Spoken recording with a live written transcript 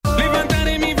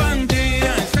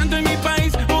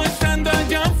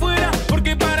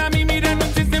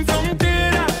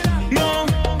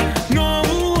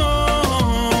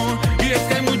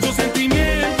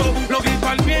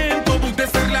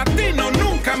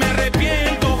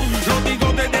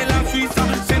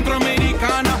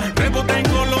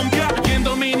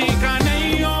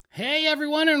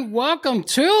Welcome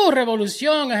to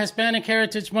Revolución, a Hispanic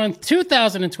Heritage Month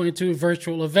 2022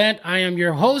 virtual event. I am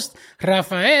your host,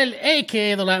 Rafael,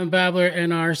 aka the Latin Babbler,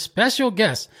 and our special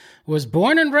guest was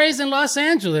born and raised in Los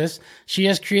Angeles. She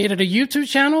has created a YouTube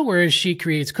channel where she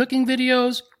creates cooking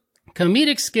videos,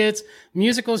 comedic skits,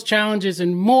 musicals, challenges,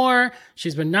 and more.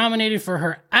 She's been nominated for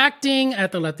her acting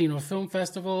at the Latino Film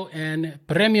Festival and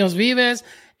Premios Vives,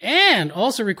 and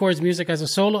also records music as a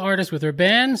solo artist with her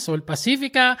band, Sol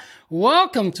Pacifica.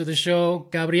 Welcome to the show,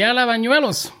 Gabriela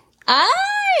Bañuelos. Hi,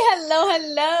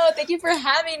 hello. Thank you for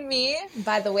having me.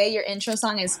 By the way, your intro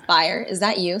song is fire. Is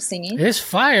that you singing? It's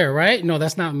fire, right? No,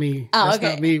 that's not me. Oh, that's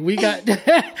okay. not me. We got,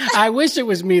 I wish it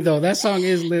was me though. That song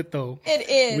is lit though. It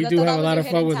is. We do have a lot of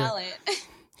fun with it.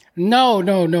 No.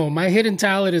 My hidden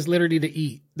talent is literally to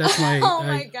eat. That's my, oh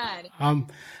my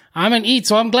God. I'm an eat,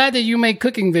 so I'm glad that you make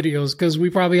cooking videos because we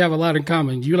probably have a lot in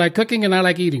common. You like cooking and I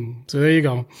like eating. So there you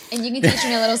go. And you can teach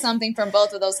me a little something from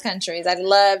both of those countries. I'd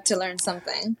love to learn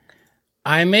something.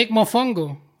 I make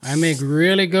mofongo. I make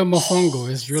really good mofongo.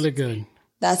 It's really good.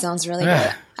 That sounds really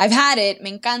good. I've had it.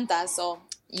 Me encanta. So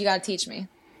you got to teach me.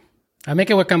 I make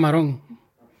it with camarón.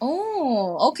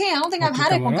 Oh, okay. I don't think I've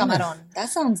had it con camarón. That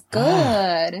sounds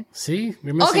good. See?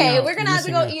 We're going to have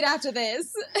to go eat after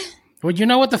this. Well, you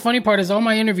know what the funny part is? All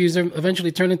my interviews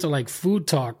eventually turn into like food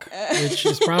talk, which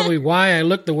is probably why I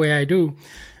look the way I do.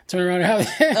 Turn around and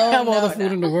have all the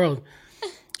food in the world.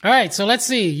 All right, so let's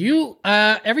see. You,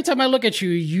 every time I look at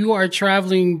you, you are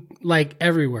traveling like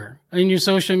everywhere. In your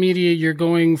social media, you're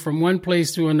going from one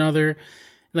place to another.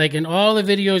 Like in all the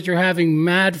videos, you're having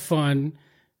mad fun.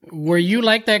 Were you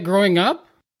like that growing up?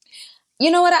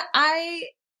 You know what?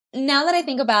 Now that I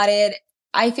think about it,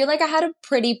 I feel like I had a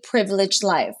pretty privileged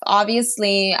life.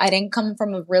 Obviously, I didn't come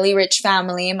from a really rich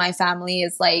family. My family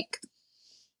is like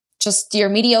just your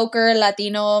mediocre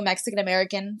Latino,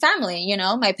 Mexican-American family, you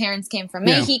know? My parents came from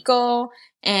Mexico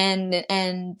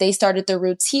and they started their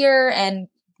roots here, and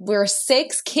we're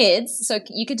 6 kids. So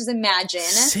you could just imagine.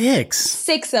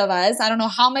 6 of us. I don't know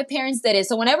how my parents did it.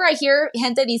 So whenever I hear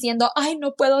gente diciendo, ay,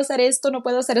 no puedo hacer esto, no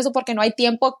puedo hacer eso porque no hay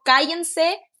tiempo,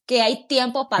 cállense. Que hay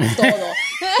tiempo para todo.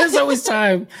 There's always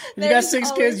time. You got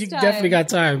 6 kids, you definitely got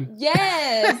time.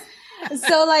 Yes.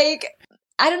 So like,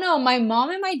 I don't know, my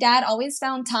mom and my dad always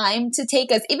found time to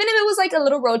take us, even if it was like a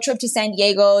little road trip to San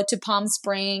Diego, to Palm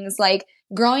Springs. Like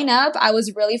growing up, I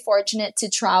was really fortunate to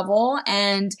travel,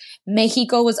 and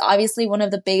Mexico was obviously one of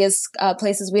the biggest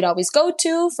places we'd always go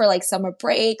to for like summer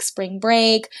break, spring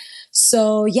break.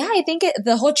 So yeah, I think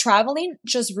the whole traveling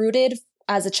just rooted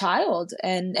as a child,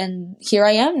 and here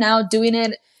I am now doing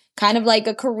it kind of like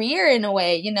a career in a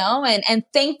way, you know, and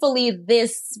thankfully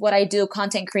what I do,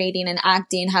 content creating and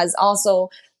acting, has also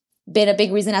been a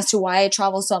big reason as to why I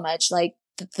travel so much. Like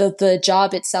the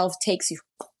job itself takes you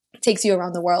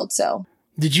around the world. So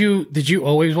did you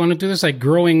always want to do this? Like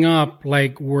growing up,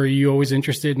 like were you always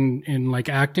interested in like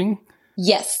acting?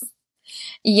 Yes,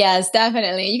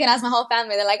 definitely. You can ask my whole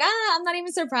family. They're like, I'm not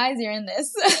even surprised you're in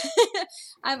this.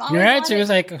 I'm always right. She was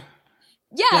like,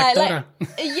 esa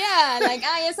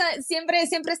siempre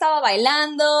estaba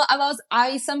bailando.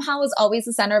 I somehow was always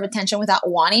the center of attention without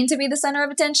wanting to be the center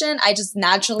of attention. I just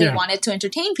naturally wanted to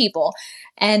entertain people.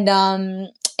 And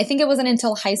I think it wasn't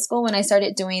until high school when I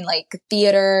started doing like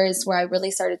theaters where I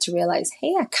really started to realize,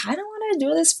 hey, I kind of want to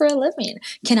do this for a living.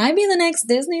 Can I be the next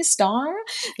Disney star?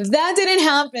 That didn't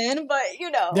happen, but you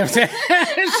know.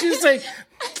 She's like,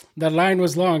 the line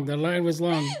was long.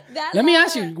 Let me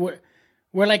ask you,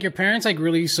 were like your parents like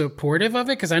really supportive of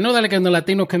it? Because I know that like in the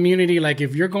Latino community, like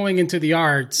if you're going into the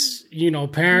arts, you know,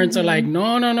 parents are like,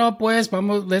 no, pues,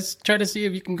 let's try to see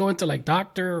if you can go into like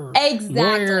doctor or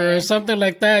lawyer or something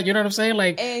like that. You know what I'm saying?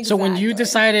 Like, So when you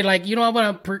decided like, you know, I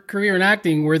want a career in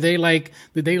acting, did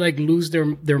they like lose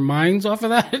their minds off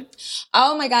of that?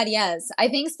 Oh my God, yes. I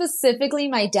think specifically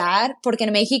my dad, porque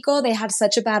in Mexico, they had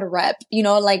such a bad rep, you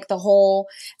know, like the whole,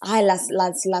 las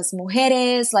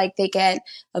mujeres, like they get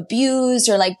abused,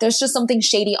 or like there's just something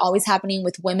shady always happening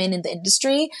with women in the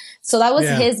industry. So that was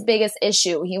his biggest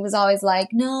issue. He was always like,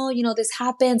 no, you know, this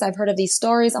happens. I've heard of these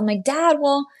stories. I'm like, Dad,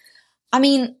 well, I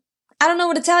mean, I don't know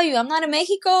what to tell you. I'm not in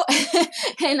Mexico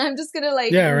and I'm just going to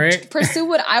like pursue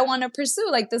what I want to pursue.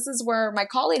 Like this is where my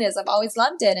calling is. I've always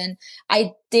loved it. And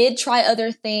I did try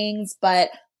other things,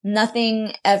 but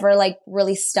nothing ever like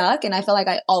really stuck. And I feel like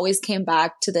I always came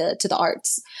back to the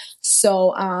arts.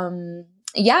 So,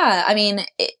 yeah, I mean,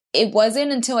 it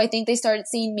wasn't until I think they started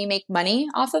seeing me make money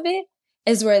off of it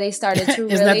is where they started to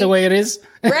really... Isn't that the way it is?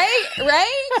 Right?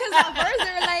 Because at first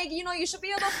they were like, you know, you should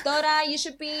be a doctora, you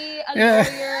should be a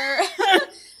lawyer.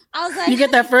 I was like... You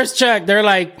get that first check, they're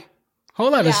like,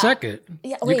 Hold on a second.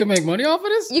 Yeah, you can make money off of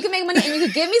this? You can make money and you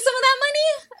can give me some of that money?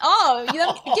 Oh,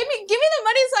 give me the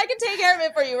money so I can take care of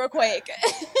it for you real quick.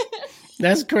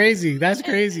 That's crazy.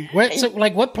 So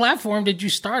like what platform did you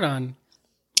start on?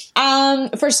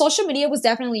 For social media, it was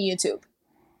definitely YouTube.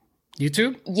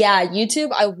 YouTube? Yeah,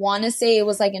 YouTube. I want to say it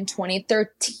was like in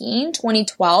 2013,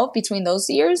 2012, between those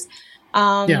years.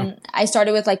 I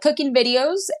started with like cooking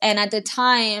videos. And at the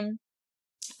time,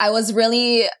 I was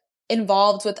really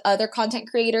involved with other content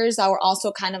creators that were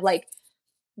also kind of like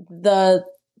the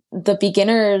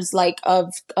beginners like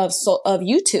of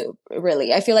YouTube,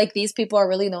 really. I feel like these people are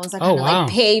really the ones that kind of like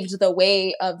paved the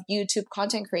way of YouTube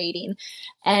content creating.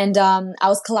 And I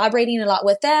was collaborating a lot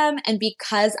with them. And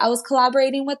because I was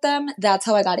collaborating with them, that's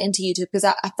how I got into YouTube. Because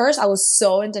at first I was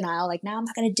so in denial, like, no, I'm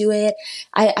not going to do it.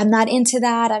 I'm not into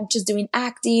that. I'm just doing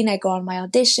acting. I go on my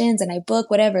auditions and I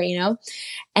book whatever, you know?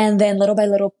 And then little by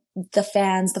little, the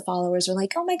fans, the followers were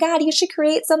like, oh my God, you should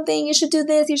create something. You should do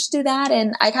this. You should do that.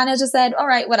 And I kind of just said, all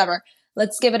right, whatever.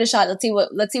 Let's give it a shot. Let's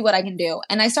see what I can do.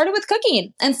 And I started with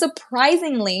cooking. And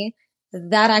surprisingly,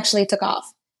 that actually took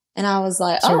off. And I was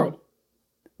like,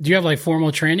 do you have like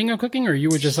formal training of cooking, or you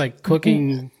were just like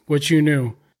cooking what you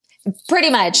knew? Pretty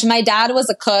much. My dad was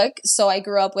a cook. So I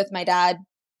grew up with my dad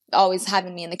always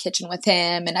having me in the kitchen with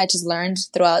him, and I just learned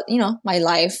throughout, my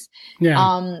life. Yeah.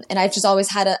 And I've just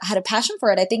always had a passion for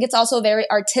it. I think it's also a very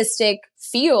artistic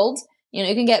field.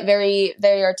 You can get very,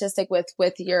 very artistic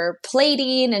with your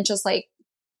plating and just like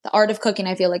the art of cooking.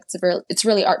 I feel like it's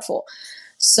really artful.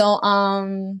 So,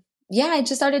 I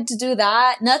just started to do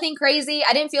that. Nothing crazy.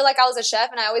 I didn't feel like I was a chef,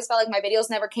 and I always felt like my videos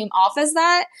never came off as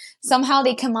that. Somehow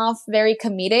they come off very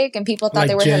comedic, and people thought like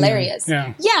they were hilarious.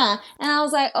 Yeah. And I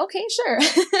was like, okay, sure.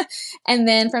 And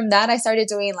then from that, I started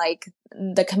doing like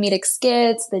the comedic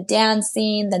skits, the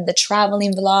dancing, then the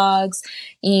traveling vlogs.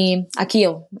 Y aquí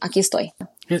estoy.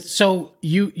 So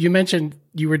you mentioned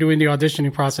you were doing the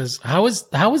auditioning process. How was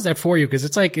that for you? Because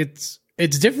it's like, it's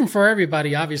different for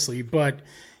everybody, obviously, but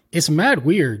it's mad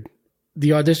weird.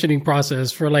 The auditioning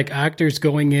process for like actors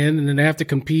going in, and then they have to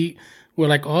compete with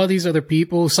like all these other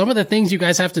people. Some of the things you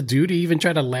guys have to do to even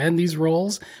try to land these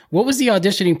roles. What was the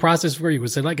auditioning process for you?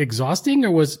 Was it like exhausting,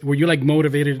 or were you like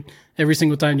motivated every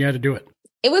single time you had to do it?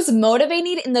 It was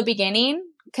motivating in the beginning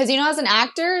because, as an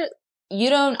actor,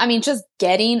 just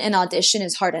getting an audition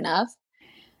is hard enough.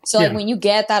 So like when you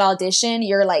get that audition,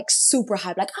 you're like super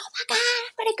hyped, like, oh my God,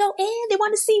 I'm gonna go in. They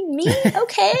want to see me.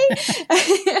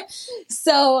 Okay.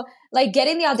 So like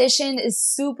getting the audition is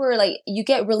super, like you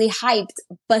get really hyped,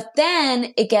 but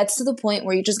then it gets to the point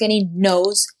where you're just getting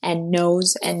no's and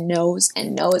no's and no's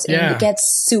and no's. And it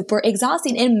gets super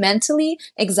exhausting and mentally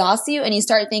exhausts you. And you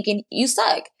start thinking you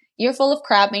suck. You're full of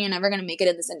crap and you're never going to make it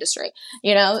in this industry,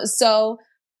 So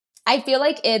I feel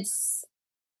like it's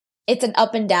an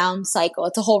up and down cycle.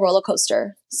 It's a whole roller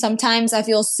coaster. Sometimes I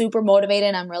feel super motivated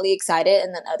and I'm really excited.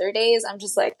 And then other days I'm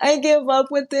just like, I give up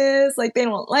with this. Like they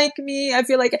don't like me. I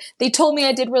feel like they told me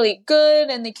I did really good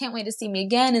and they can't wait to see me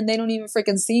again. And they don't even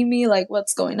freaking see me. Like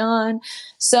what's going on?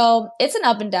 So it's an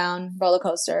up and down roller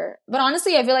coaster. But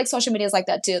honestly, I feel like social media is like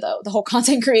that too, though. The whole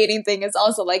content creating thing is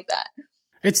also like that.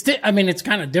 It's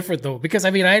kind of different though, because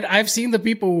I've seen the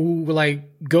people who like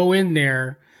go in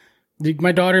there.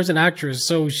 My daughter's an actress,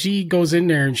 so she goes in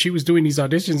there and she was doing these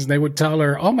auditions and they would tell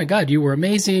her, oh my God, you were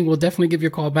amazing. We'll definitely give you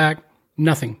a call back.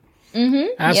 Nothing.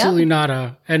 Absolutely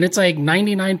nada. And it's like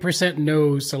 99%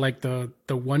 no's to like the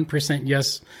 1%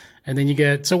 yes. And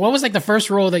then so what was like the first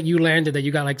role that you landed that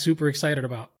you got like super excited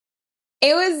about?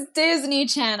 It was Disney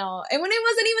Channel. And when it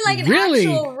wasn't even like an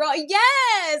actual role.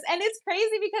 Yes. And it's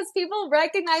crazy because people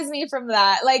recognize me from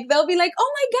that. Like they'll be like,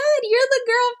 oh my God, you're the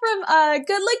girl from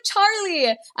Good Luck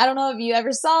Charlie. I don't know if you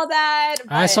ever saw that.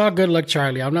 I saw Good Luck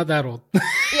Charlie. I'm not that old.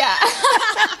 Yeah.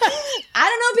 I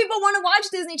don't know if people want to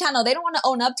watch Disney Channel. They don't want to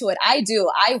own up to it. I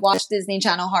do. I watch Disney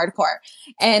Channel hardcore.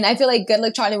 And I feel like Good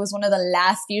Luck Charlie was one of the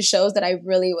last few shows that I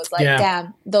really was like,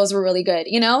 damn, those were really good,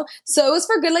 So it was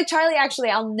for Good Luck Charlie, actually.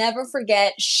 I'll never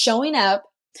forget showing up.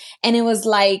 And it was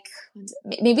like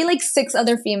maybe like 6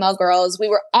 other female girls. We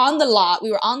were on the lot.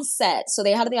 We were on set. So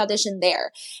they had the audition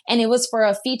there. And it was for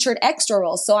a featured extra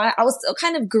role. So I was still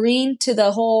kind of green to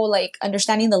the whole like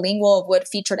understanding the lingo of what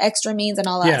featured extra means and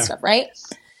all that stuff, right?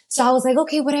 So I was like,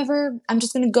 okay, whatever. I'm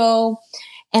just going to go.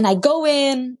 And I go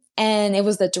in and it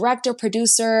was the director,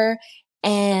 producer.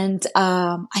 And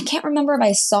I can't remember if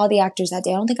I saw the actors that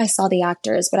day. I don't think I saw the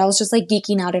actors, but I was just like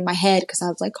geeking out in my head because I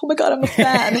was like, oh my God, I'm a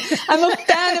fan. I'm a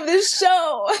fan of this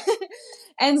show.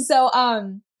 And so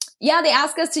yeah, they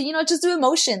ask us to, just do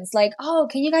emotions like, oh,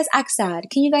 can you guys act sad?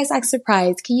 Can you guys act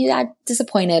surprised? Can you act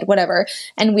disappointed? Whatever.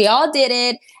 And we all did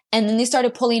it. And then they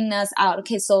started pulling us out.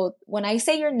 Okay, so when I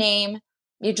say your name,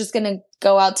 you're just going to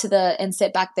go out and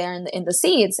sit back there in the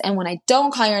seats. And when I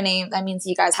don't call your name, that means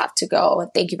you guys have to go.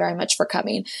 Thank you very much for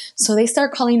coming. So they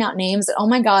start calling out names. And oh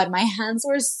my God, my hands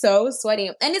were so sweaty.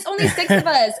 And it's only 6 of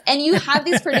us. And you have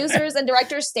these producers and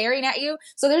directors staring at you.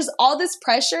 So there's all this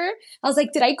pressure. I was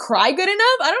like, did I cry good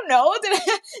enough? I don't know.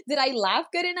 Did I laugh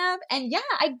good enough? And yeah,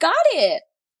 I got it.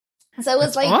 So it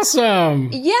was like awesome.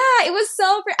 Yeah, it was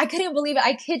so I couldn't believe it.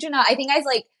 I kid you not. I think I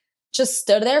just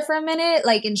stood there for a minute,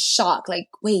 in shock. Like,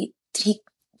 wait, did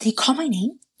he call my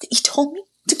name? He told me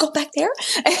to go back there?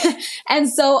 And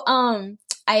so I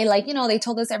they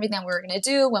told us everything we were gonna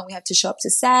do when we have to show up to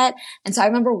set. And so I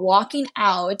remember walking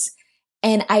out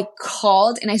and I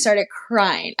called and I started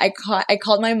crying. I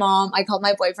called my mom. I called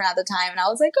my boyfriend at the time and I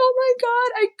was like, oh my God,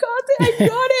 I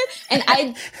got it.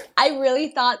 And I really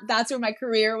thought that's where my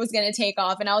career was going to take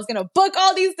off and I was going to book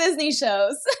all these Disney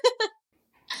shows.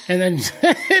 And then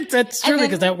that's true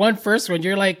because that first one,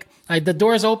 you're like, the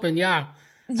door's open. Yeah.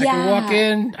 I can walk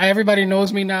in. Everybody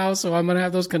knows me now, so I'm going to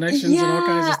have those connections and all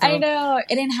kinds of stuff. I know.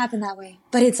 It didn't happen that way,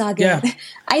 but it's all good. Yeah.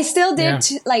 I still did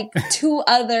 2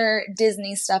 other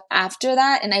Disney stuff after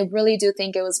that, and I really do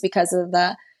think it was because of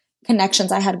the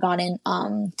connections I had gotten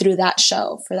through that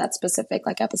show for that specific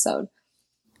episode.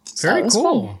 Very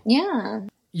cool. Fun. Yeah.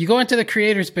 You go into the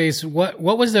creator space. What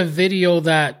was the video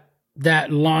that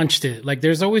launched it? Like,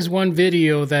 there's always one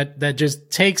video that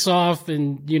just takes off,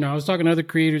 and I was talking to other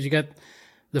creators. You got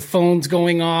the phone's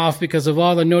going off because of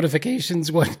all the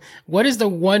notifications. What is the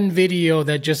one video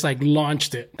that just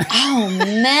launched it? Oh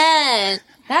man,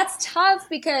 that's tough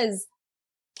because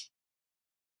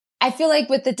I feel like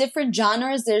with the different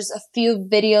genres, there's a few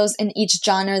videos in each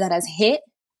genre that has hit.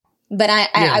 But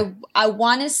I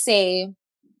want to say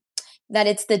that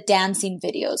it's the dancing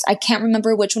videos. I can't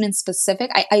remember which one in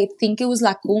specific. I think it was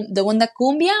the one that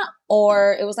cumbia,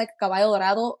 or it was Caballo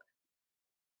Dorado,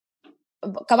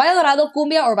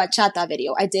 cumbia, or bachata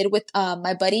video I did with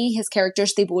my buddy. His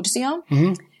character's Tiburcio.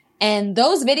 Mm-hmm. And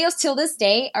those videos till this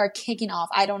day are kicking off.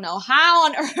 I don't know how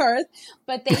on earth,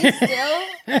 but they still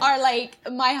are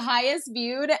my highest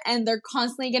viewed, and they're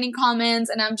constantly getting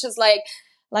comments. And I'm just like,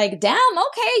 damn,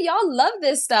 okay, y'all love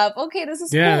this stuff. Okay, this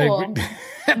is cool.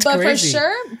 That's but crazy.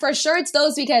 for sure it's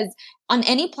those, because on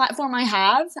any platform I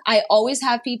have, I always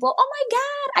have people, oh my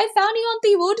God, I found you on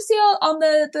Tiburcio, on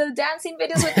the dancing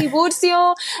videos with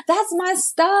Tiburcio. That's my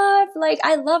stuff.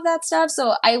 I love that stuff.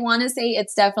 So I want to say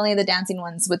it's definitely the dancing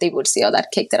ones with Tiburcio that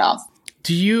kicked it off.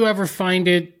 Do you ever find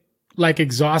it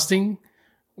exhausting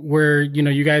where,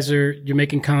 you guys you're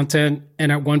making content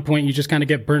and at one point you just kind of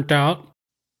get burnt out?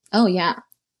 Oh yeah.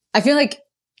 I feel like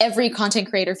every content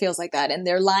creator feels like that, and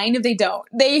they're lying if they don't.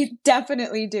 They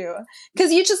definitely do.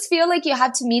 Because you just feel like you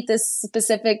have to meet this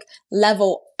specific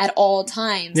level at all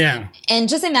times. Yeah. And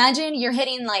just imagine you're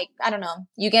hitting I don't know,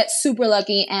 you get super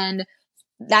lucky and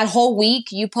that whole week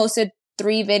you posted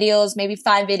 3 videos, maybe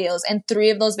 5 videos, and 3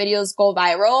 of those videos go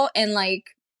viral. And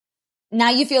now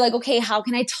you feel okay, how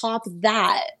can I top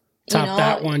that?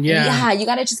 That one, yeah. Yeah, you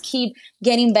got to just keep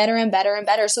getting better and better and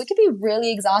better. So it could be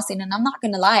really exhausting. And I'm not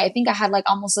going to lie. I think I had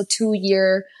almost a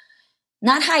 2-year,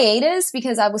 not hiatus,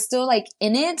 because I was still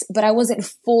in it, but I wasn't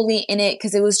fully in it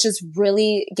because it was just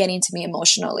really getting to me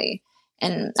emotionally.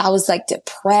 And I was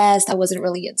depressed. I wasn't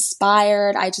really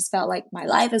inspired. I just felt like my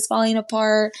life is falling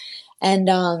apart. And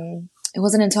it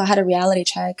wasn't until I had a reality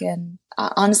check. And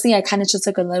honestly, I kind of just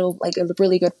took a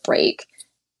really good break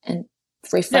and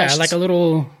refreshed. Yeah, a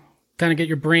little... kind of get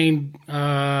your brain,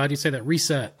 how do you say that,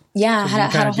 reset? Yeah, so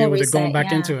had a whole reset, going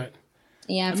back into it.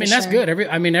 Yeah, I mean, that's good.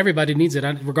 Everybody needs it,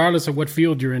 regardless of what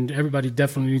field you're in. Everybody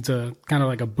definitely needs a kind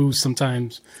of a boost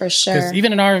sometimes. For sure. Because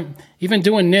even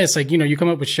doing this, you come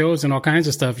up with shows and all kinds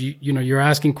of stuff. You're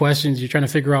asking questions. You're trying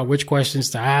to figure out which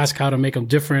questions to ask, how to make them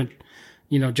different.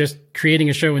 Just creating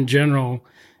a show in general.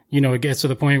 It gets to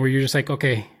the point where you're just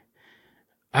okay.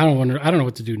 I don't know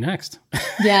what to do next.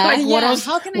 Yeah. What else?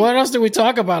 What else do we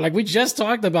talk about? We just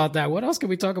talked about that. What else can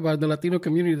we talk about in the Latino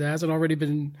community that hasn't already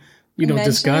been,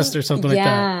 discussed or something like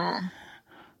that?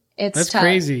 Yeah. That's tough.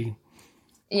 Crazy.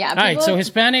 Yeah. All right. So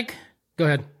Hispanic, go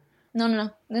ahead. No.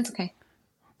 That's okay.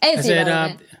 I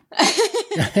said,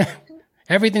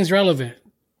 everything's relevant.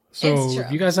 So if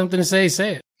you got something to say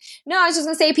it. No, I was just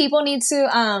going to say people need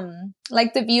to,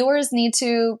 the viewers need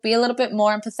to be a little bit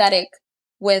more empathetic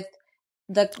with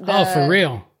for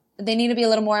real. They need to be a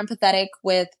little more empathetic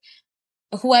with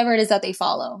whoever it is that they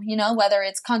follow, whether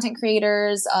it's content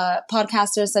creators,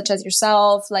 podcasters such as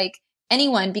yourself,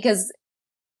 anyone, because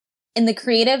in the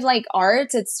creative like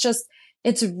arts,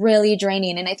 it's really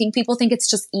draining. And I think people think it's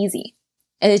just easy.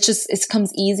 And it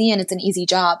comes easy and it's an easy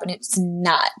job, and it's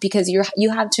not, because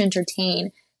you have to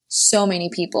entertain so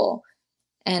many people.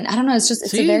 And I don't know,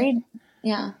 it's a very,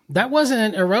 yeah. That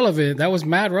wasn't irrelevant. That was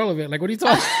mad relevant. Like, what are you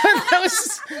talking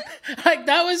about?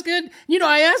 that was good.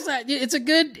 I asked that.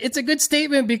 It's a good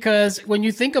statement, because when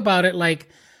you think about it, like,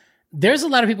 there's a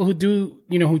lot of people who do,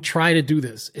 who try to do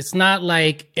this. It's not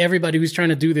like everybody who's trying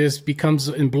to do this becomes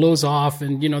and blows off.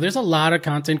 And, there's a lot of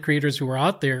content creators who are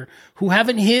out there who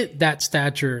haven't hit that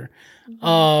stature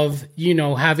of,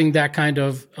 having that kind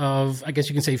of, I guess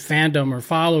you can say, fandom or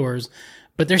followers,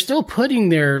 but they're still putting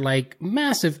their like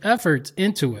massive efforts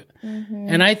into it. Mm-hmm.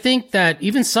 And I think that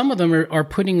even some of them are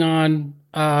putting on,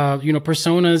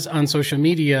 personas on social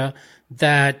media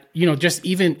that, just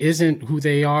even isn't who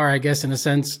they are, I guess, in a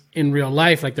sense, in real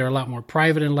life. Like, they're a lot more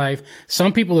private in life.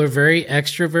 Some people are very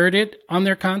extroverted on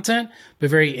their content, but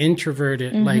very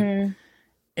introverted, like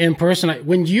in person. Like,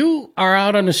 when you are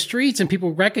out on the streets and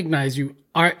people recognize you,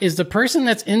 is the person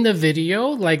that's in the video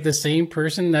like the same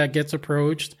person that gets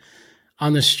approached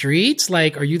on the streets?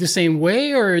 Like, are you the same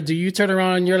way, or do you turn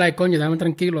around and you're like, coño, dame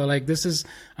tranquilo, like,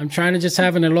 I'm trying to just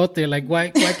have an elote. Like, why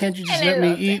can't you just let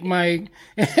me eat my,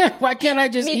 why can't I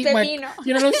just eat my, you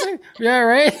know what I'm saying? Yeah,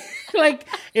 right. Like,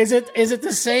 is it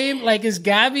the same? Like, is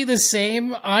Gabby the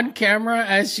same on camera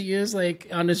as she is like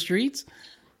on the streets?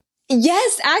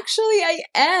 Yes, actually I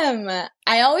am.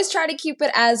 I always try to keep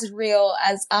it as real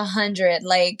as 100.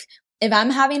 Like, if I'm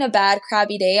having a bad,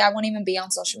 crappy day, I won't even be on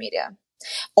social media.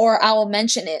 Or I will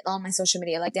mention it on my social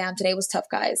media. Like, damn, today was tough,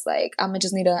 guys. Like, I'm gonna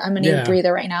need a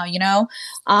breather right now,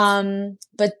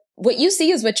 But what you see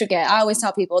is what you get. I always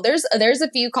tell people there's a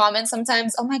few comments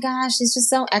sometimes. Oh my gosh, she's just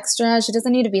so extra. She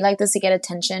doesn't need to be like this to get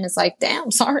attention. It's like,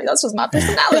 damn, sorry. That's just my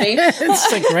personality.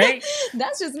 It's like, right?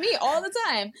 That's just me all the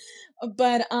time.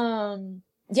 But,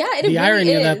 yeah, the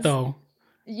irony of that though,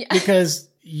 because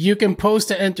you can post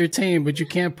to entertain, but you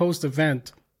can't post to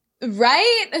vent.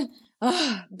 Right?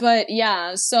 But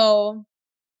yeah, so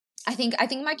I think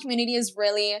my community is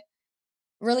really,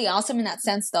 really awesome in that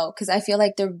sense though, because I feel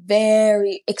like they're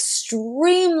very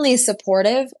extremely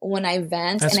supportive when I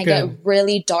vent. That's and I get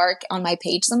really dark on my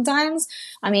page sometimes.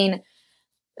 I mean,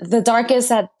 the darkest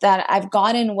that I've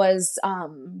gotten was, I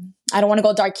don't want to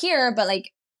go dark here, but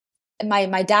like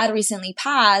my dad recently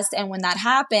passed, and when that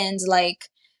happened, like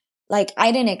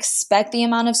I didn't expect the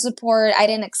amount of support. I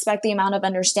didn't expect the amount of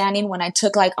understanding. When I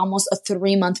took like almost a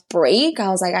 3-month break, I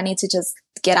was like, I need to just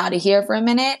get out of here for a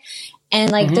minute.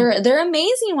 And like, they're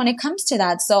amazing when it comes to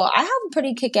that. So I have a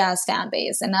pretty kick-ass fan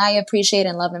base, and I appreciate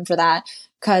and love them for that.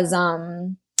 Cause,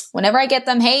 whenever I get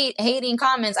them hating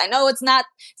comments, I know it's not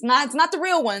the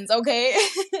real ones. Okay.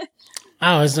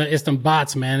 Oh, it's them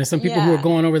bots, man. It's some people who are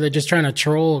going over there just trying to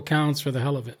troll accounts for the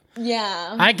hell of it.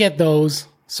 Yeah. I get those.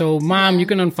 So, Mom, you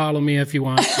can unfollow me if you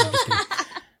want. I'm just kidding.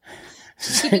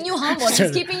 She's keeping you humble.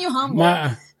 She's keeping you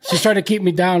humble. She's trying to keep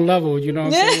me down level, you know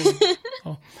what I'm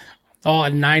saying? Oh,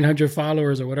 900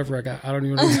 followers or whatever I got. I don't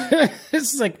even know.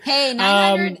 It's like, hey,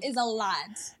 900 is a lot.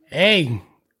 Hey,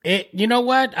 you know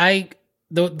what?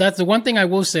 That's the one thing I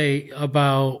will say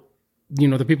about,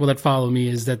 the people that follow me,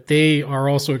 is that they are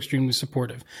also extremely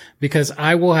supportive, because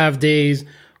I will have days,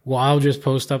 well, I'll just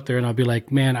post up there and I'll be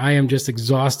like, man, I am just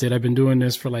exhausted. I've been doing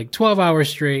this for like 12 hours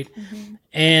straight. Mm-hmm.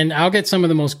 And I'll get some of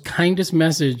the most kindest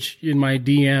message in my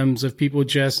DMs of people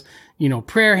just,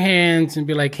 prayer hands and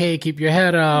be like, hey, keep your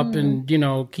head up and,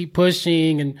 keep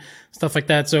pushing and stuff like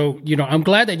that. So, I'm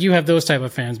glad that you have those type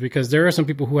of fans, because there are some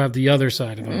people who have the other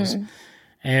side of those.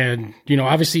 And,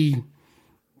 obviously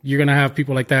you're going to have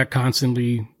people like that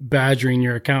constantly badgering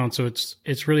your account. So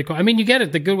it's really cool. I mean, you get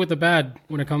it, the good with the bad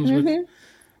when it comes with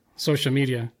social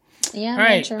media. Yeah. All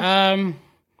right.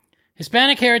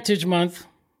 Hispanic Heritage Month.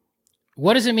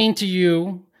 What does it mean to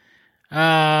you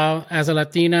as a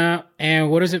Latina,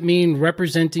 and what does it mean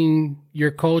representing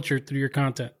your culture through your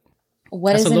content?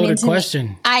 That's a loaded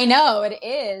question. I know it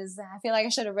is. I feel like I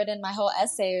should have written my whole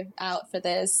essay out for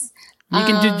this.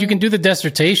 You can do the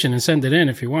dissertation and send it in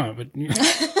if you want, but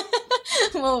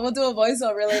we'll do a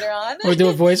voiceover later on. We'll do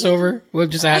a voiceover. We'll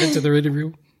just add it to the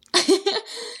interview.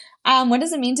 What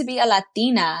does it mean to be a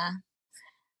Latina?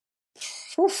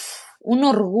 Un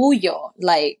orgullo,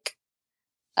 like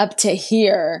up to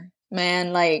here,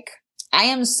 man. Like, I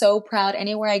am so proud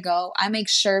anywhere I go. I make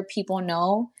sure people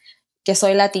know que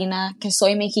soy Latina, que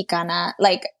soy Mexicana.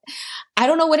 Like, I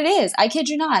don't know what it is. I kid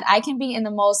you not. I can be in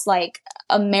the most like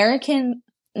American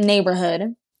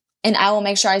neighborhood and I will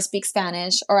make sure I speak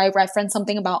Spanish or I reference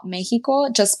something about Mexico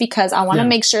just because I want to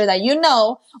make sure that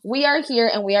we are here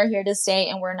and we are here to stay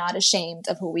and we're not ashamed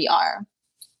of who we are.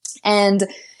 And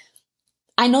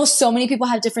I know so many people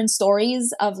have different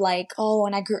stories of like, oh,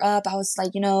 when I grew up, I was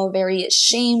like, very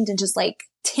ashamed and just like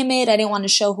timid. I didn't want to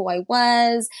show who I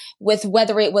was, with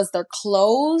whether it was their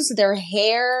clothes, their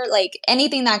hair, like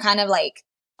anything that kind of like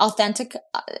authentic,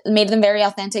 made them very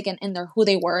authentic in their who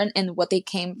they were and what they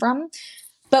came from.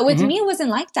 But with me, it wasn't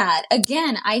like that.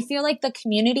 Again, I feel like the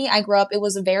community I grew up, it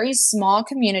was a very small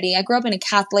community. I grew up in a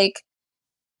Catholic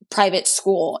private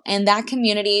school, and that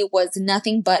community was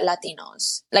nothing but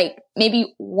Latinos. Like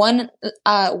maybe one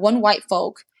white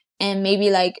folk and maybe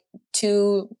like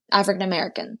 2 African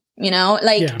American,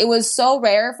 It was so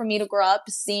rare for me to grow up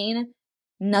seeing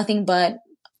nothing but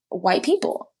white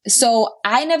people. So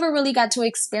I never really got to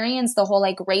experience the whole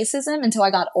like racism until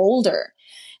I got older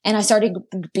and I started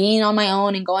being on my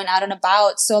own and going out and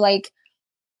about. So like,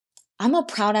 I'm a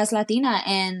proud ass Latina,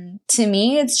 and to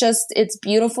me, it's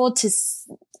beautiful to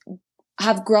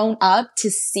have grown up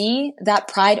to see that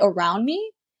pride around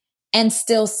me and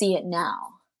still see it now.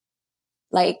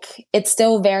 Like, it's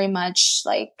still very much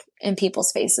like in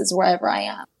people's faces wherever I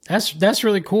am. That's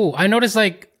really cool. I noticed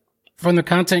like from the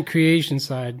content creation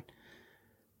side,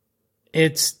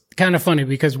 it's kind of funny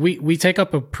because we take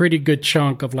up a pretty good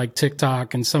chunk of like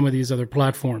TikTok and some of these other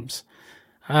platforms.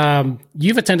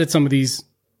 You've attended some of these,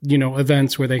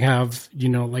 events where they have,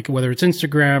 like whether it's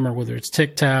Instagram or whether it's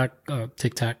TikTok. Hey,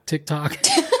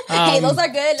 those are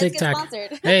good. Let's TikTok. Get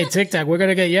sponsored. Hey, TikTok. We're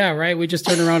going to get, right? We just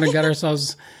turned around and got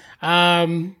ourselves.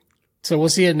 So we'll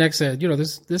see it next.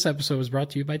 This episode was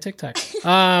brought to you by TikTok.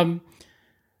 Are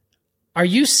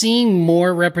you seeing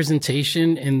more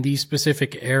representation in these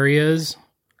specific areas?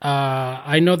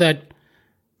 I know that,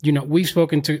 we've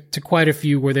spoken to quite a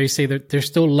few where they say that they're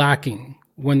still lacking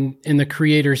when in the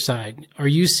creator side. Are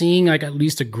you seeing like at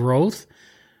least a growth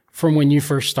from when you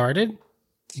first started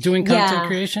doing content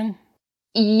creation?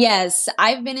 Yes.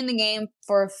 I've been in the game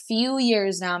for a few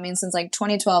years now. I mean, since like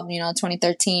 2012,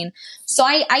 2013. So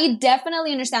I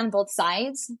definitely understand both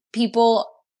sides. People,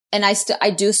 and I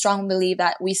do strongly believe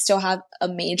that we still have a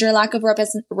major lack of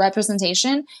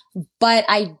representation, but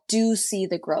I do see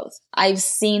the growth. I've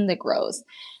seen the growth.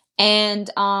 And,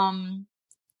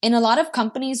 in a lot of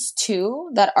companies too,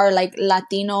 that are like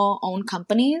Latino owned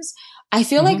companies, I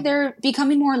feel like they're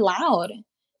becoming more loud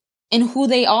in who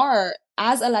they are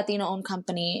as a Latino owned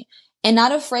company and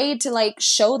not afraid to like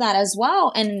show that as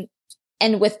well.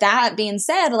 And with that being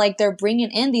said, like they're bringing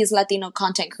in these Latino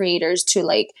content creators to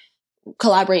like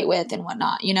collaborate with and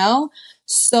whatnot,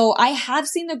 So I have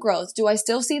seen the growth. Do I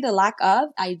still see the lack of?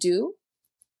 I do,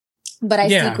 but I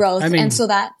see growth. And so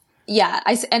that,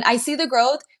 I see the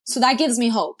growth. So that gives me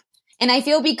hope. And I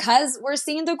feel because we're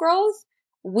seeing the growth,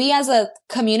 we as a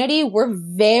community, we're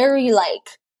very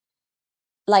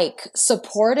like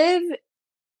supportive,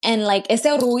 and like ese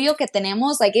orgullo que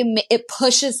tenemos, like it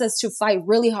pushes us to fight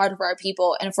really hard for our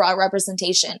people and for our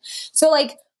representation. So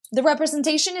like the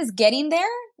representation is getting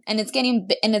there, and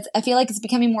I feel like it's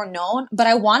becoming more known, but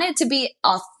I want it to be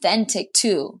authentic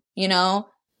too,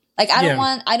 Like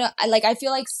I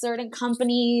feel like certain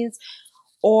companies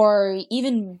or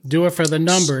even do it for the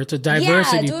number. It's a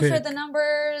diversity. Do it for the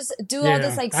numbers. Do all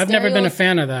this like. I've never been a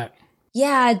fan of that.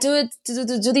 Yeah, do it.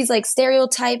 Do these like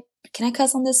stereotype. Can I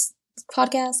cuss on this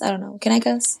podcast? I don't know. Can I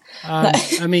cuss?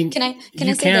 I mean, can I?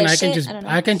 You can.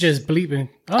 I can just bleep it.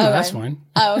 Oh, no, that's fine.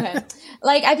 Oh, okay.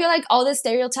 Like I feel like all this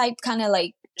stereotype kind of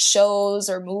like shows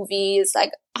or movies.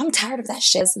 Like I'm tired of that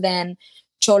shit. Then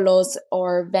cholos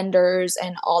or vendors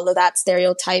and all of that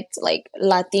stereotyped like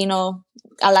Latino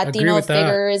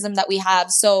figurism that we have.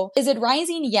 So is it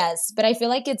rising? Yes. But I feel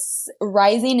like it's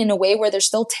rising in a way where they're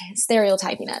still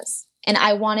stereotyping us. And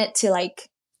I want it to like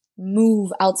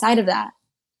move outside of that.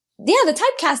 Yeah. The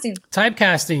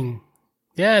typecasting.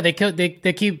 Yeah. They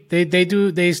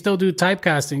still do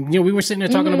typecasting. We were sitting there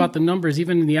talking about the numbers,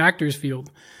 even in the actors field,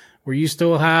 where you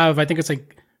still have, I think it's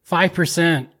like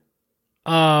 5%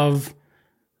 of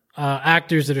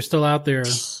actors that are still out there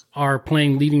are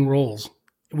playing leading roles.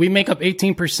 We make up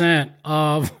 18%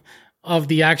 of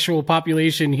the actual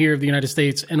population here of the United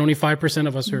States, and only 5%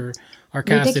 of us are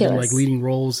casted in like leading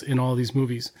roles in all these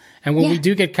movies. And when we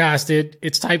do get casted,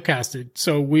 it's typecasted.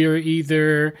 So we're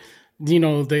either,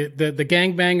 the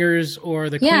gangbangers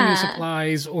or the cleaning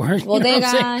supplies or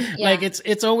bodega, like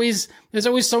it's always, there's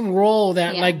always some role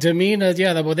that like demeans,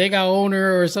 the bodega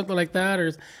owner or something like that.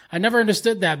 Or I never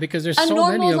understoed that because there's so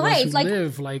many of us who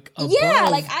live like above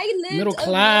I lived middle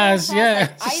class.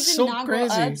 Like, I did not grow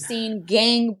up seeing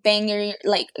gangbanger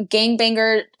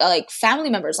like family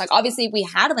members. Like obviously we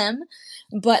had them,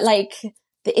 but like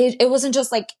it wasn't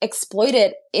just like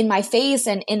exploited in my face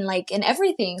and in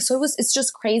everything. So it's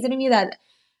just crazy to me that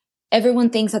everyone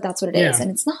thinks that that's what it is, and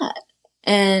it's not.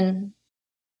 And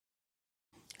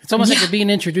it's almost like you're being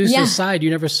introduced to a side you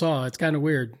never saw. It's kind of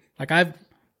weird. Like I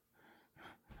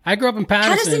grew up in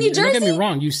Patterson, New Jersey. Don't get me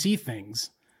wrong, you see things,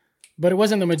 but it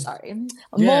wasn't the Sorry.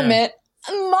 Moment.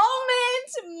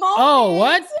 Oh,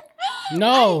 what?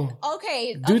 No.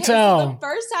 Okay. Do tell. So the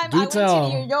first time I went to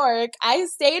New York, I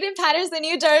stayed in Patterson,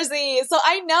 New Jersey. So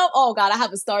I know. Oh God, I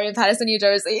have a story in Patterson, New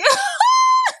Jersey.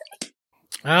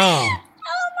 Oh.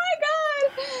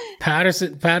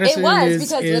 Patterson it was is,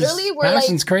 because literally we're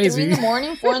Patterson's like crazy. 3 in the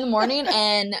morning, 4 in the morning,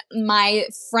 and my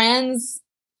friend's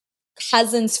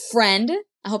cousin's friend,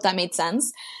 I hope that made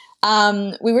sense.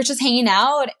 We were just hanging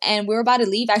out and we were about to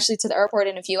leave actually to the airport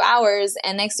in a few hours.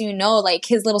 And next thing you know, like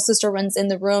his little sister runs in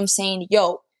the room saying,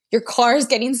 "Yo, your car is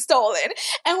getting stolen."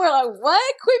 And we're like,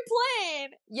 "What? Quit playing."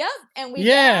 Yep. And we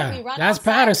run that's outside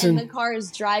Patterson. and the car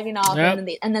is driving off and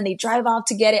then they drive off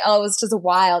to get it. Oh, it was just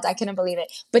wild. I couldn't believe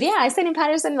it. But yeah, I stayed in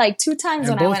Patterson like 2 times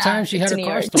when I went out she had to her New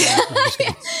car York.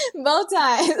 stolen. Both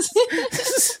times.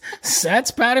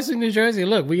 That's Patterson, New Jersey.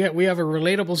 Look, we have a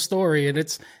relatable story, and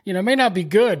it's, you know, it may not be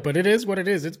good, but it is what it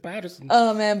is. It's Patterson.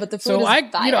 Oh man, but the food is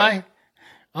fire.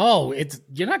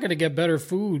 You're not going to get better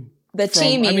food.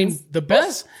 I mean, the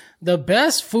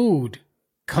best food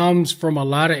comes from a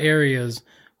lot of areas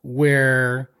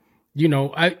where, you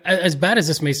know, as bad as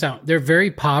this may sound, they're very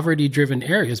poverty-driven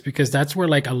areas because that's where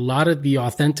like a lot of the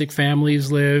authentic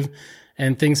families live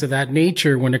and things of that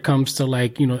nature when it comes to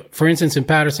like, you know, for instance, in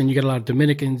Patterson, you get a lot of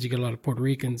Dominicans, you get a lot of Puerto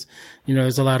Ricans, you know,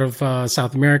 there's a lot of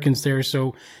South Americans there.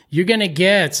 So you're going to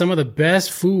get some of the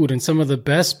best food and some of the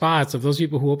best spots of those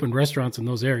people who open restaurants in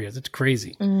those areas. It's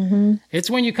crazy. Mm-hmm. It's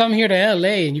when you come here to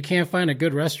LA and you can't find a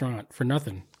good restaurant for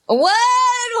nothing. What?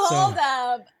 Hold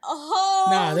up.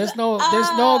 There's no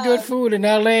good food in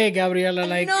LA, Gabriela.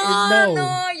 Like, no,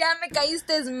 ya me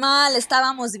caíste mal.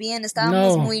 Estábamos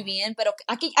muy bien, pero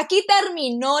aquí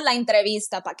terminó la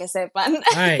entrevista para que sepan. All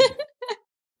right.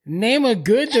 Name a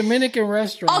good Dominican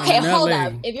restaurant. Okay, in hold LA.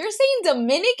 up. If you're saying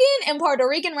Dominican and Puerto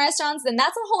Rican restaurants, then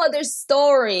that's a whole other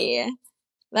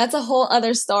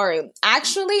story.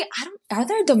 Actually, are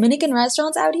there Dominican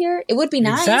restaurants out here? It would be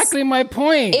nice. Exactly my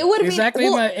point. It would be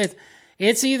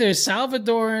it's either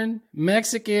Salvadoran,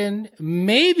 Mexican,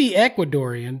 maybe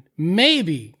Ecuadorian,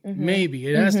 maybe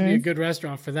it has to be a good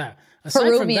restaurant for that. Aside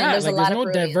Peruvian, from that, there's there's no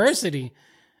diversity.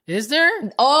 Is there?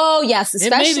 Oh yes,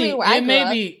 especially where I grew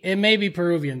up. It may be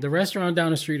Peruvian. The restaurant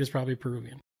down the street is probably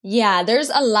Peruvian. Yeah,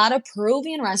 there's a lot of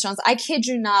Peruvian restaurants. I kid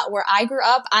you not. Where I grew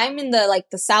up, I'm in the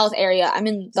South area. I'm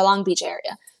in the Long Beach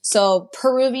area. So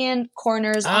Peruvian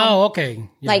corners. Oh, okay.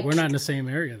 Yeah, we're not in the same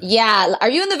area then. Yeah. Are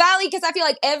you in the Valley? Because I feel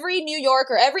like every New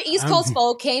Yorker, every East Coast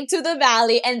folk came to the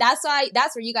Valley, and that's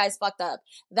where you guys fucked up.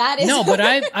 That is no, but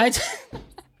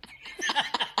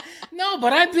No,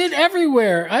 but I've been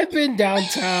everywhere. I've been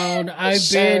downtown. I've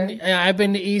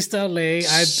been to East LA.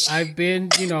 I've been,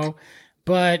 you know.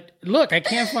 But look, I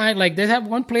can't find, like, they have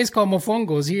one place called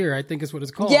Mofongo's here, I think is what it's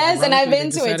called. Yes, and I've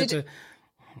been to it.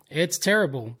 It's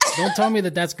terrible. Don't tell me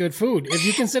that that's good food. If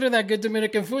you consider that good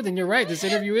Dominican food, then you're right. This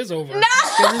interview is over. No!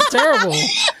 It's terrible.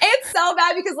 It's so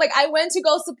bad because, like, I went to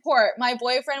go support. My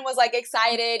boyfriend was, like,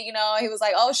 excited, you know. He was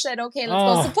like, oh, shit, okay, let's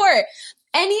go support.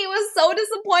 And he was so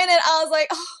disappointed. I was like,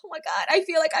 oh my God, I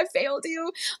feel like I failed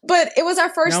you. But it was our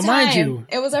first time. Mind you,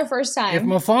 it was our first time. If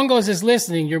Mofongo's is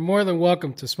listening, you're more than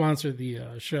welcome to sponsor the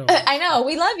show. I know.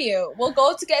 We love you. We'll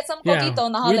go to get some coquito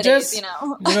in the holidays, you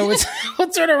know. We'll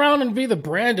turn around and be the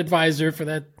brand advisor for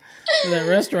that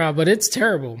restaurant. But it's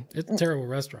terrible. It's a terrible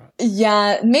restaurant.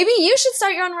 Yeah. Maybe you should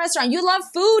start your own restaurant. You love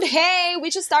food. Hey, we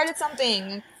just started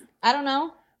something. I don't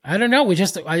know. I don't know.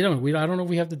 I don't know if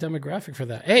we have the demographic for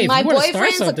that. Hey, my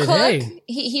boyfriend's a cook. Hey.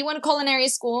 He went to culinary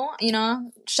school. You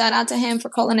know, shout out to him for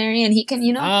culinary, and he can,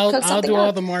 you know, cook something. I'll do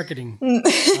all the marketing.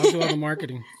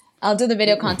 I'll do the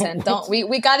video content.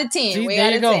 We got a team. See, we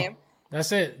got a team.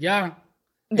 That's it. Yeah.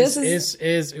 We just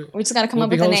got to come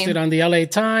up with a name. Hosted on the LA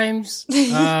Times.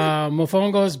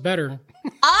 Mofongo is better.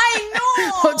 I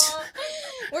know.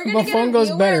 We're going to get a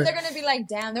viewer. Better. They're going to be like,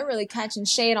 damn, they're really catching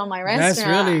shade on my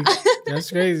restaurant.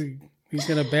 That's crazy. He's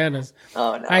going to ban us.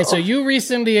 Oh, no. All right, so you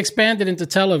recently expanded into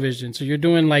television. So you're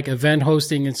doing like event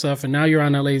hosting and stuff, and now you're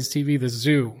on LA's TV, The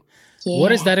Zoo. Yeah.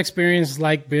 What has that experience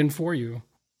like been for you?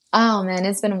 Oh, man,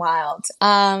 it's been wild.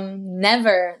 I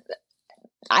never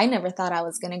thought I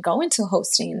was going to go into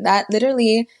hosting. That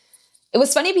literally... It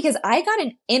was funny because I got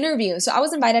an interview. So I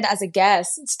was invited as a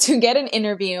guest to get an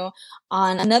interview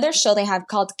on another show they have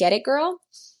called Get It Girl.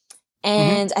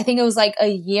 And I think it was like a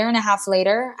year and a half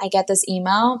later, I get this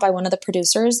email by one of the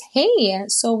producers. Hey,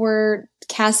 so we're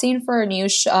casting for a new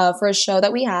for a show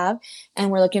that we have, and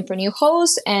we're looking for new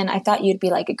hosts. And I thought you'd be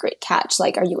like a great catch.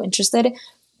 Like, are you interested?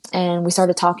 And we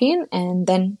started talking, and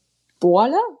then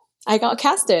voila, I got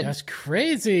casted. That's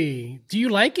crazy. Do you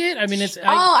like it? I mean,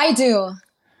 I do.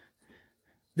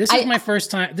 This is my first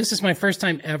time. This is my first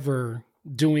time ever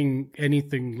doing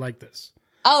anything like this.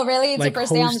 Oh, really? It's like your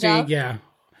first day on the job? Yeah.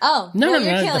 Oh, no,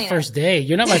 well, not the first day.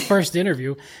 You're not my first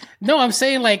interview. No, I'm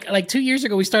saying like 2 years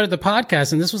ago we started the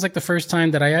podcast, and this was like the first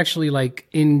time that I actually like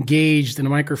engaged in a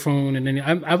microphone. And then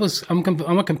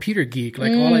I'm a computer geek.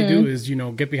 Like all I do is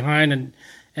get behind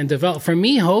and develop. For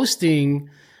me, hosting,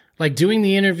 like doing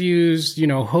the interviews,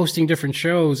 hosting different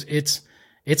shows, it's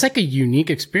like a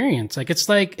unique experience. Like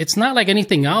it's not like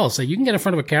anything else. Like you can get in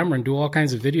front of a camera and do all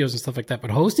kinds of videos and stuff like that, but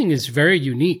hosting is very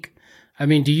unique. I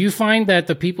mean, do you find that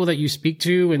the people that you speak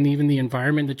to and even the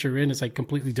environment that you're in is like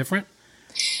completely different?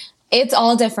 It's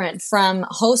all different, from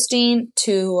hosting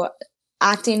to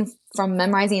acting, from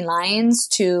memorizing lines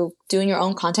to doing your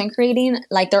own content creating.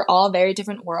 Like they're all very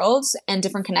different worlds and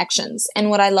different connections. And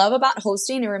what I love about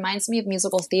hosting, it reminds me of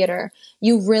musical theater.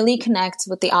 You really connect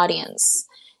with the audience,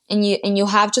 and you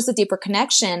have just a deeper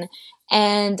connection.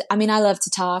 And I mean, I love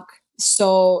to talk.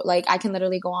 So like I can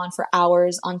literally go on for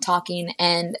hours on talking,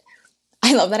 and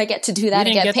I love that I get to do that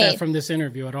and get paid. That from this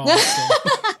interview at all. So.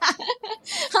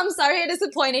 I'm sorry I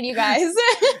disappointed you guys.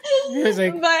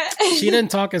 But she didn't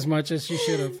talk as much as she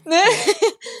should have. No,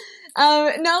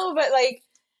 but like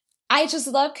I just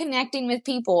love connecting with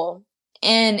people,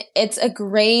 and it's a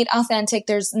great, authentic.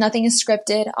 There's nothing is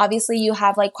scripted. Obviously, you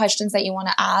have like questions that you want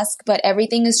to ask, but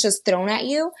everything is just thrown at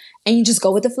you, and you just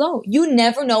go with the flow. You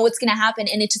never know what's going to happen,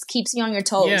 and it just keeps you on your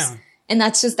toes. Yeah. And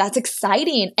that's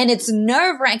exciting. And it's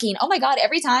nerve-wracking. Oh my God,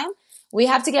 every time we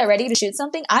have to get ready to shoot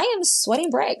something, I am sweating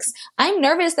bricks. I'm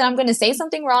nervous that I'm going to say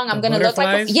something wrong. I'm going to look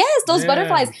like, those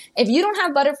butterflies. If you don't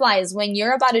have butterflies when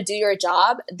you're about to do your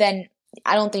job, then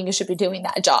I don't think you should be doing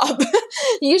that job.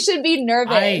 You should be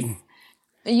nervous.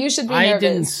 You should be nervous. I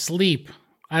didn't sleep.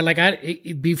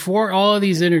 Before all of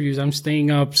these interviews, I'm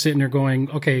staying up, sitting there going,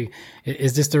 okay,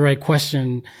 is this the right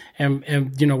question? And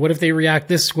what if they react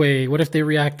this way? What if they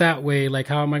react that way? Like,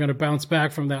 how am I going to bounce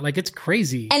back from that? Like, it's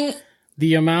crazy. And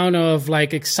the amount of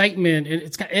like excitement,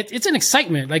 it's an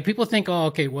excitement. Like people think, oh,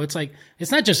 okay, well, it's like,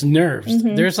 it's not just nerves.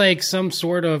 Mm-hmm. There's like some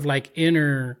sort of like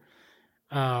inner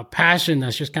passion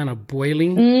that's just kind of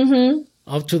boiling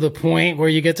up to the point where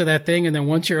you get to that thing. And then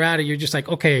once you're at it, you're just like,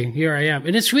 okay, here I am.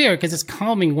 And it's weird because it's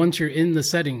calming once you're in the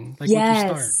setting, like once you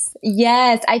start.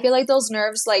 Yes. I feel like those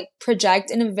nerves like project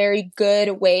in a very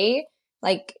good way.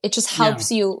 Like it just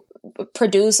helps you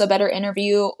produce a better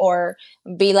interview, or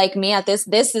be like me at this.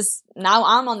 This is now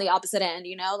I'm on the opposite end,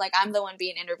 like I'm the one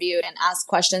being interviewed and asked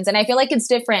questions. And I feel like it's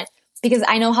different because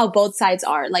I know how both sides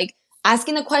are. Like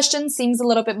asking the question seems a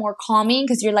little bit more calming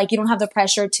because you're like, you don't have the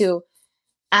pressure to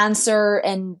answer.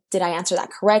 And did I answer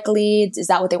that correctly? Is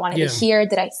that what they wanted to hear?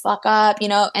 Did I fuck up?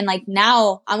 And like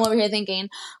now I'm over here thinking,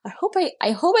 I hope I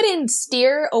didn't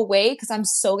steer away, because I'm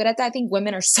so good at that. I think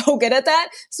women are so good at that.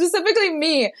 Specifically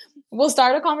me. We'll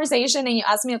start a conversation and you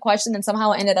ask me a question, and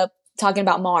somehow I ended up talking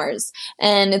about Mars.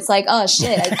 And it's like, oh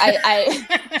shit.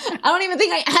 I don't even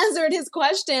think I answered his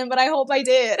question, but I hope I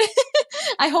did.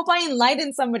 I hope I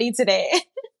enlightened somebody today.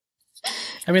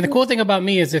 I mean, the cool thing about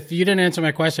me is if you didn't answer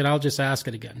my question, I'll just ask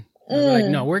it again. Like,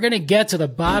 no, we're going to get to the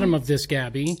bottom of this,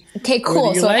 Gabby. Okay, cool.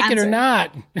 Whether you like it or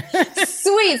not.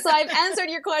 Sweet. So I've answered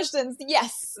your questions.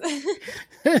 Yes.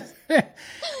 All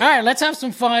right, let's have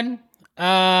some fun.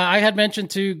 I had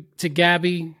mentioned to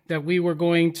Gabby that we were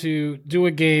going to do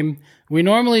a game. We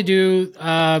normally do,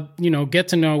 get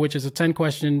to know, which is a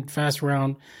 10-question fast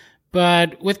round.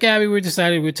 But with Gabby, we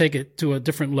decided we'd take it to a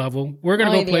different level. We're going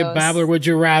to go play Babbler Would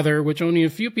You Rather, which only a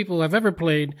few people have ever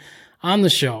played on the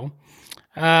show.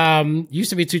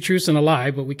 Used to be Two Truths and a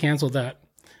Lie, but we canceled that.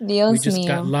 Dios we just mío.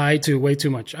 got lied to way too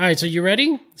much. All right, so you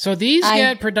ready? So these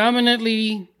get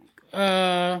predominantly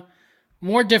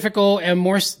more difficult and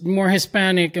more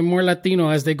Hispanic and more Latino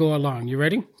as they go along. You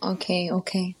ready? Okay. All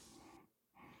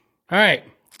right.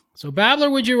 So Babbler,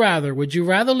 would you rather? Would you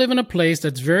rather live in a place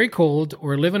that's very cold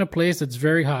or live in a place that's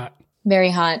very hot?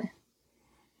 Very hot.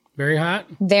 Very hot?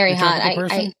 Very hot.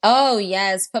 Oh,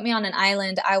 yes. Put me on an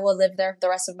island. I will live there the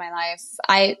rest of my life.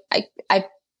 I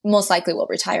most likely will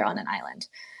retire on an island.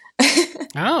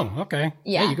 Oh, okay.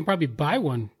 Yeah. Hey, you can probably buy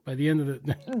one by the end of the...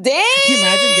 Dang! Can you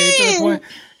imagine getting to the point...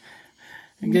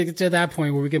 Get to that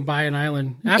point where we can buy an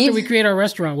island. After we create our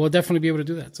restaurant, we'll definitely be able to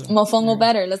do that. So Mofongo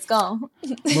better. Let's go.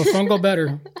 Mofongo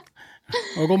better.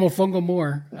 Or go mofongo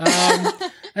more.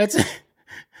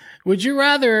 Would you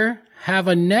rather have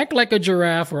a neck like a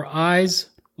giraffe or eyes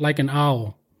like an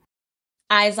owl?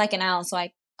 Eyes like an owl. So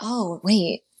oh,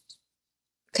 wait.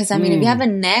 Because, I mean, if you have a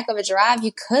neck of a giraffe,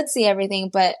 you could see everything,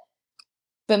 but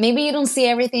maybe you don't see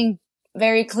everything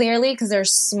very clearly because they're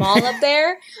small up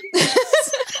there.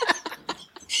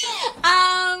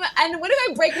 And what if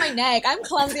I break my neck? I'm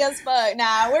clumsy as fuck.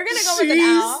 Nah, we're going to go with an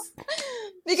owl.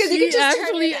 Because you can just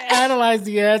actually analyze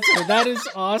the answer. That is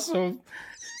awesome.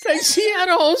 Like she had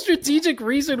a whole strategic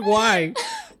reason why.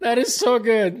 That is so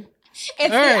good.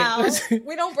 It's all the owl.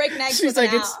 We don't break necks. She's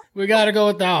like, we got to go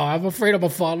with the owl. I'm afraid I'm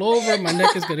going to fall over. My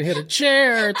neck is going to hit a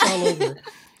chair. It's all over.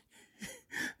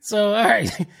 So, all right.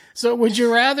 So would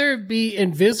you rather be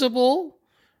invisible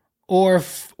or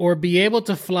be able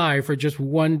to fly for just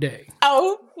one day?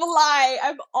 Oh, fly.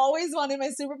 I've always wanted my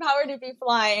superpower to be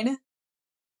flying.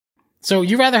 So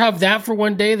you rather have that for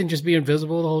one day than just be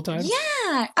invisible the whole time? Yeah.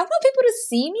 I want people to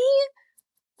see me.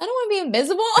 I don't want to be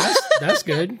invisible. That's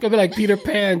good. Could be like Peter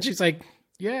Pan. She's like,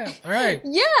 yeah, all right.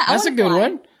 Yeah. That's a good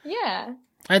one. Yeah.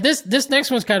 This next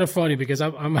one's kind of funny because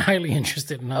I'm highly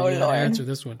interested in how you answer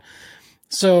this one.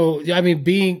 So, I mean,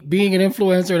 being an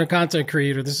influencer and a content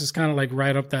creator, this is kind of like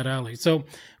right up that alley. So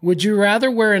would you rather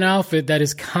wear an outfit that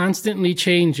is constantly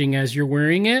changing as you're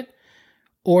wearing it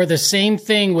or the same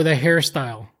thing with a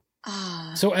hairstyle?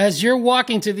 So as you're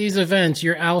walking to these events,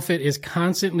 your outfit is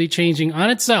constantly changing on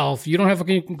itself. You don't have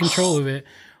control of it.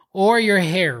 Or your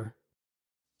hair.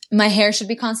 My hair should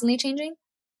be constantly changing?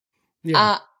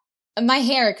 Yeah. My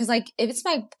hair, because like if it's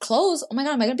my clothes, oh my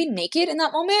God, am I going to be naked in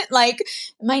that moment? Like,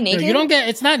 am I naked? No,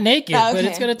 it's not naked, but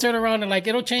it's going to turn around and like,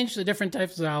 it'll change to different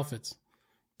types of outfits.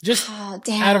 Just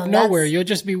out of nowhere. You'll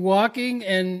just be walking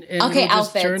and it'll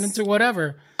just turn into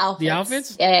whatever. The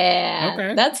outfits? Yeah.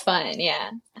 Okay. That's fun.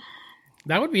 Yeah.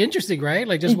 That would be interesting, right?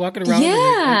 Like just walking around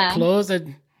in clothes that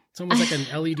it's almost like an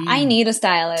LED. I need a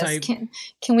stylist. Type.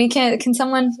 Can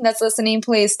someone that's listening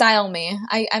please style me?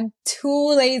 I'm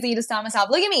too lazy to style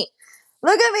myself. Look at me.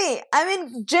 I'm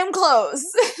in gym clothes.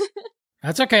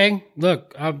 That's okay.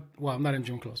 Look, I'm not in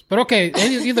gym clothes, but okay.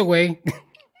 Either way,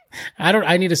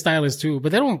 I need a stylist too,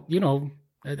 but they don't,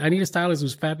 I need a stylist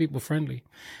who's fat people friendly.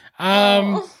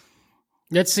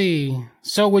 Let's see.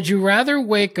 So would you rather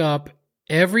wake up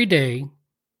every day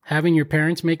having your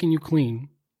parents making you clean,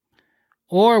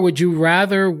 or would you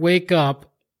rather wake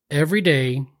up every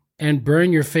day and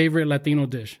burn your favorite Latino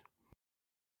dish?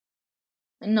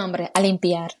 No, hombre, a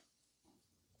limpiar.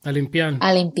 A limpiar.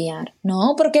 A limpiar.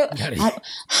 No, porque oh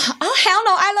hell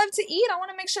no! I love to eat. I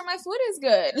want to make sure my food is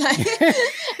good. Like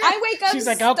I wake up. She's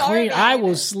like, I'll clean. I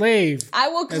will slave. I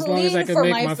will clean for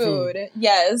my food.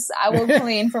 Yes, I will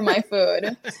clean for my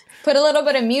food. Put a litro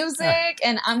bit of music,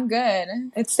 and I'm good.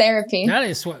 It's therapy. That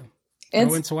is what.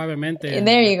 Suavemente.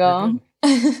 There you go.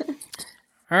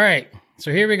 All right.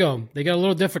 So here we go. They get a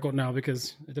little difficult now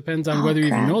because it depends on whether you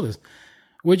even know this.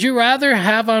 Would you rather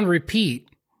have on repeat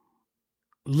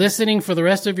listening for the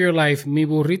rest of your life Mi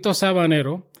Burrito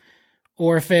Sabanero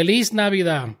or Feliz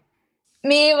Navidad?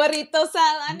 Mi Burrito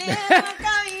Sabanero,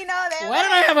 camino de... Why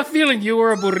did I have a feeling you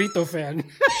were a burrito fan?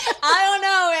 I don't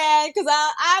know, man, because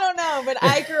I don't know, but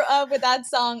I grew up with that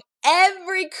song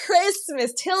every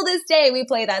Christmas. Till this day, we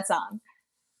play that song.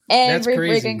 Every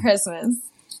freaking Christmas.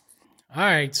 All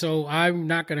right, so I'm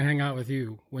not going to hang out with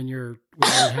you when you're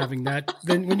having that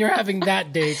when you're having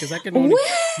that day because I can only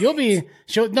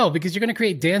because you're going to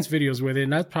create dance videos with it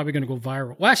and that's probably going to go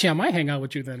viral. Well, actually, I might hang out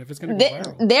with you then if it's going to go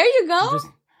viral. There you go.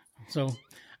 All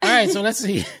right, so let's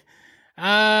see.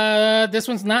 This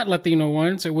one's not Latino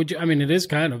one, so it is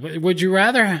kind of. But would you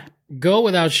rather go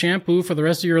without shampoo for the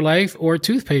rest of your life or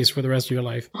toothpaste for the rest of your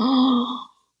life? Oh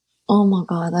my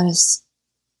God, that is.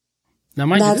 Now,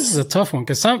 mind you, this is a tough one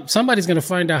because somebody's going to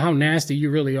find out how nasty you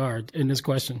really are in this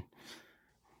question.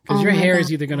 Because your hair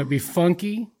is either going to be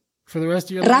funky for the rest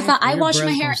of your life. Rafa, I wash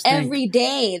my hair every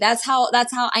day. That's how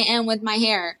I am with my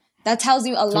hair. That tells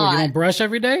you a lot. You don't brush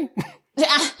every day? Damn,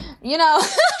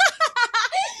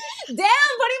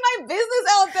 putting my business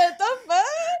out there. The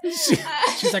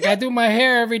fuck? She's like, I do my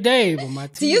hair every day. But my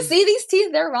teeth. Do you see these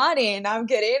teeth? They're rotting. I'm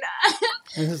kidding.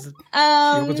 She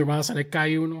opens her mouth and le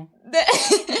cae uno.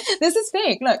 This is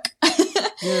fake. Look.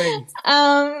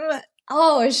 Right.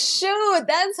 Oh shoot,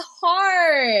 that's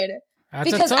hard.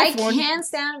 That's because a tough one. Can't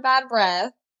stand bad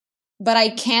breath, but I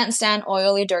can't stand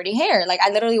oily, dirty hair. Like I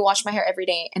literally wash my hair every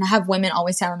day, and I have women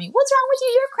always telling me, "What's wrong with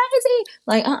you? You're crazy."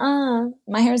 Like,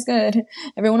 my hair's good.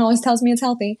 Everyone always tells me it's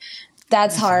healthy.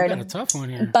 That's hard. A tough one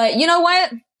here. But you know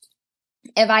what?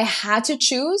 If I had to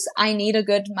choose, I need a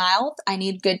good mouth. I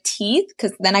need good teeth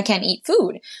because then I can't eat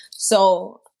food.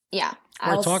 So yeah.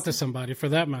 Or talk to somebody for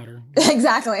that matter.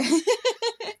 Exactly.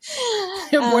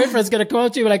 Your boyfriend's gonna come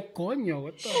up to you like, "Coño,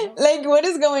 what the hell?" Like, what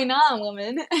is going on,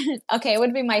 woman? Okay, it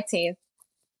would be my teeth.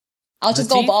 I'll just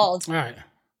go bald. All right.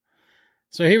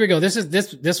 So here we go.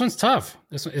 This one's tough.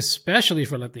 This one, especially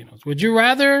for Latinos. Would you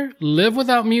rather live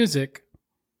without music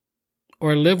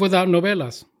or live without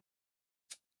novelas?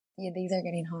 Yeah, these are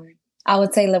getting hard. I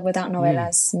would say live without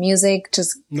novelas. Music,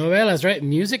 just novelas, right?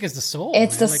 Music is the soul.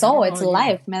 It's the soul. It's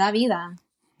life. Me da vida.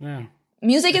 Yeah.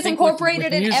 Music is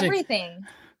incorporated in everything.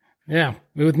 Yeah.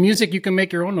 With music, you can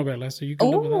make your own novela. So you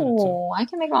can live without it. So. I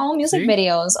can make my own music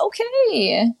videos.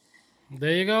 Okay.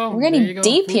 There you go. We're getting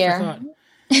deep here.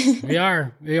 We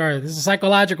are. This is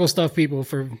psychological stuff, people,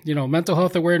 for, mental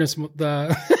health awareness. For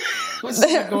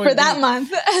that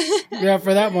month. Yeah,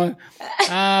 for that month.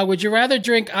 Would you rather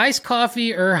drink iced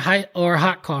coffee or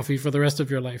hot coffee for the rest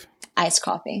of your life? Iced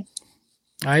coffee.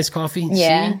 Iced coffee?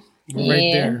 Yeah. See? We're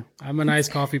right there. I'm an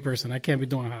iced coffee person. I can't be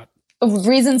doing hot.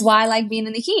 Reasons why I like being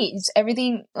in the heat. It's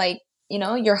everything,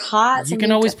 you're hot. You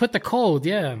can always put the cold,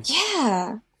 yeah.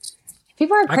 Yeah.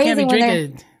 People are crazy. I can't be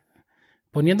drinking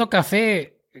poniendo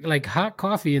café, like hot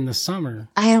coffee in the summer.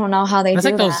 I don't know how they do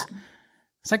that.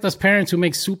 It's like those parents who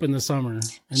make soup in the summer and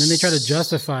then they try to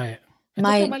justify it.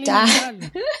 My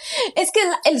dad. Es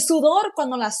que el sudor,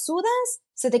 cuando la sudas,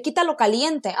 se te quita lo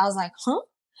caliente. I was like, huh?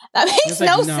 That makes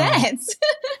no sense.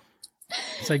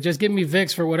 It's like, just give me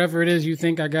Vicks for whatever it is you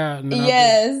think I got. And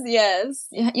Yes.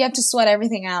 You have to sweat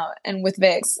everything out, and with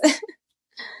Vicks. All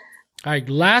right,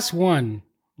 last one.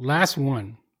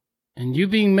 And you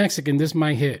being Mexican, this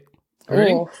might hit.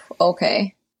 Oh,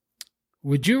 okay.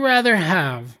 Would you rather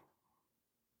have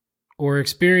or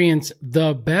experience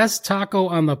the best taco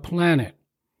on the planet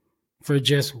for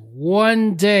just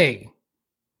one day?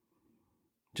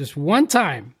 Just one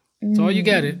time. That's all you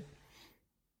get it.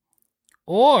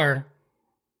 Or,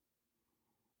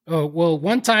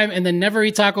 one time and then never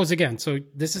eat tacos again. So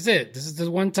this is it. This is the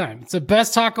one time. It's the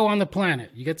best taco on the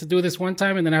planet. You get to do this one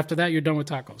time and then after that, you're done with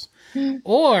tacos.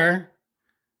 Or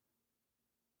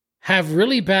have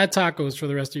really bad tacos for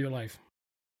the rest of your life.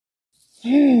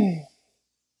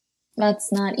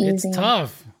 That's not easy. It's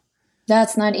tough.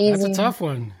 That's not easy. That's a tough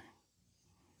one.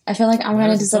 I feel like I'm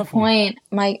going to disappoint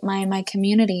my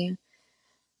community.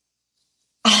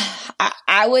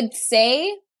 I would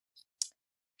say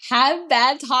have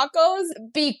bad tacos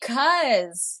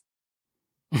because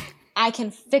I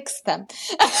can fix them.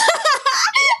 I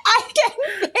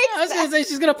was going to say,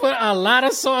 she's going to put a lot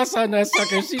of sauce on that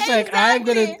sucker. She's like, I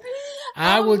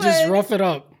will just rough it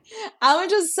up. I would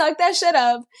just suck that shit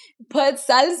up, put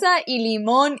salsa y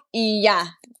limón y ya.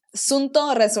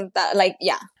 Sunto resulta. Like,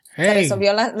 yeah. Hey, se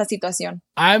resolvió la situación.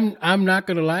 I'm not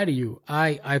going to lie to you.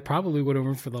 I probably would have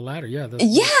went for the latter. Yeah.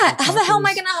 How the hell am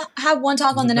I going to have one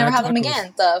taco and then never have them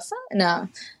again? The fuck? No.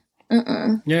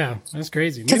 Yeah, that's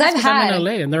crazy. Because I'm in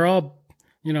LA and they're all,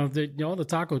 all the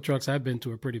taco trucks I've been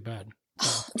to are pretty bad.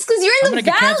 So. It's because you're in the valley, I'm going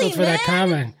to get canceled for that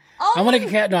comment. Oh. I'm gonna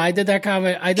get I did that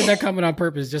comment on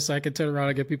purpose just so I could turn around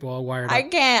and get people all wired up. I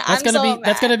can't. That's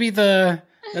gonna be the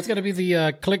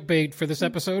clickbait for this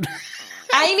episode.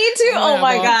 I need to. Oh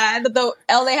my god, the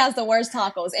LA has the worst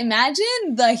tacos.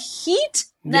 Imagine the heat.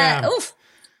 Oof.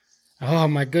 Oh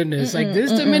my goodness! Like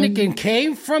this Dominican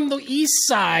came from the east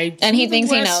side and he thinks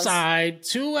he knows. West side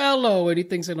to LO, and he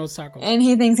thinks he knows tacos. And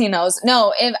he thinks he knows.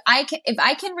 No, if I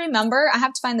can remember, I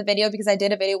have to find the video because I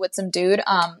did a video with some dude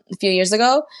a few years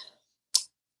ago.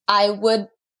 I would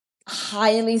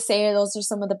highly say those are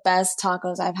some of the best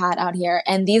tacos I've had out here.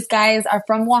 And these guys are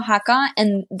from Oaxaca,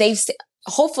 and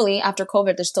hopefully after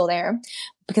COVID, they're still there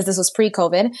because this was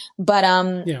pre-COVID. But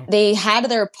they had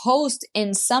their post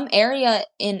in some area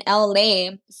in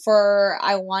LA for,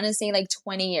 I want to say, like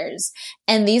 20 years.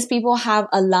 And these people have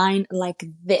a line like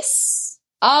this.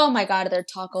 Oh my God, their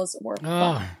tacos were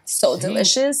so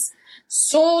delicious.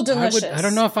 So delicious. I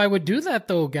don't know if I would do that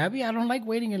though, Gabby. I don't like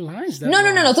waiting in lines. No.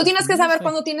 Tú tienes que saber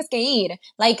cuándo tienes que ir.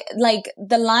 Like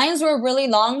the lines were really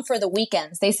long for the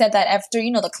weekends. They said that after,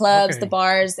 the clubs, the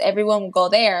bars, everyone would go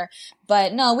there.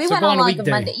 But no, we went on like a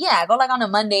Monday. Yeah, go like on a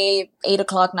Monday, 8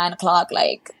 o'clock, 9 o'clock.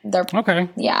 Like they're okay.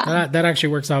 Yeah, that actually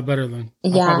works out better then.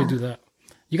 I'll probably do that.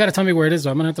 You got to tell me where it is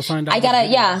though. I'm gonna have to find out.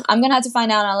 I'm gonna have to find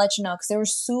out and I'll let you know because they were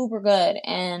super good.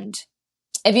 And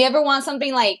if you ever want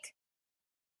something like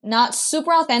not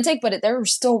super authentic, but they're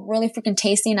still really freaking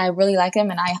tasty and I really like them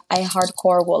and I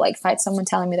hardcore will like fight someone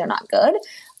telling me they're not good,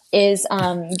 is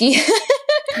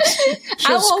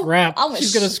scrap.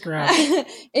 She's gonna scrap.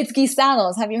 It's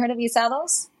guisados. Have you heard of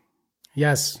guisados?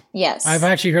 Yes. I've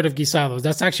actually heard of guisados.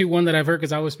 That's actually one that I've heard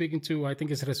because I was speaking to, I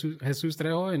think it's Jesus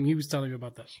Trejo, and he was telling me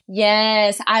about that.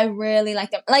 Yes, I really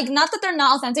like them. Like, not that they're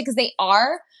not authentic because they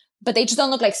are, but they just don't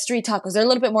look like street tacos. They're a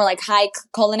little bit more like high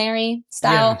culinary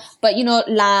style. Yeah. But you know,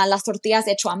 las tortillas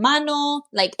hecho a mano,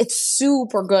 like it's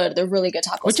super good. They're really good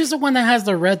tacos. Which is the one that has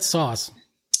the red sauce?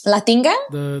 La Tinga?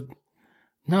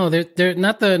 No, they're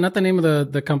not the name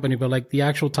of the company, but like the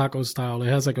actual taco style. It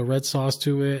has like a red sauce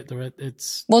to it.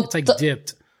 It's like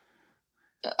dipped.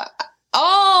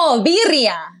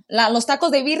 Birria. Los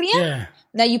tacos de birria? Yeah.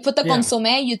 That you put the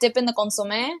consommé, you dip in the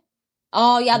consommé.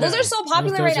 Oh, yeah. Those are so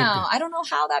popular right now. I don't know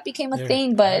how that became a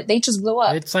thing, but they just blew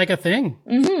up. It's like a thing.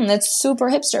 Mm-hmm. It's super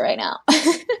hipster right now.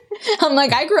 I'm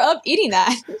like, I grew up eating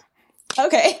that.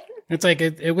 Okay. It's like,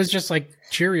 it was just like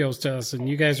Cheerios to us, and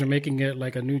you guys are making it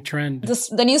like a new trend.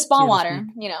 The new spawn water,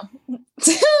 you know.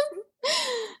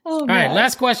 All right.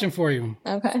 Last question for you.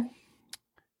 Okay.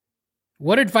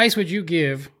 What advice would you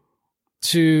give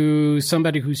to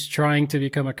somebody who's trying to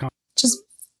become a content?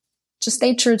 Just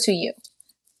stay true to you.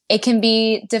 It can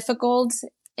be difficult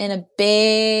in a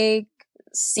big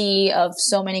sea of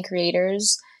so many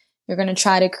creators. You're going to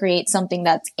try to create something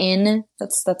that's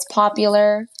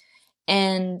popular.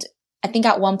 And I think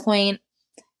at one point,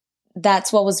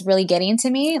 that's what was really getting to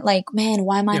me. Like, man,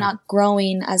 why am I not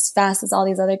growing as fast as all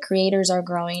these other creators are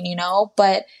growing, you know?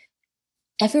 But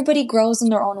everybody grows in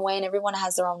their own way and everyone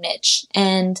has their own niche.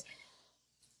 And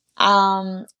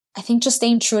I think just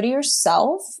staying true to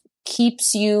yourself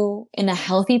keeps you in a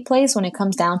healthy place when it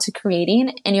comes down to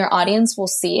creating, and your audience will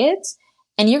see it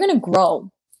and you're going to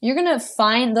grow. You're going to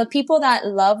find the people that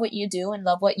love what you do and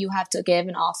love what you have to give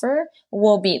and offer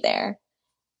will be there.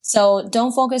 So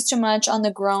don't focus too much on the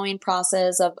growing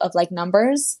process of like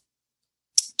numbers.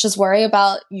 Just worry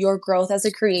about your growth as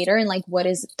a creator and like what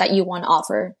is that you want to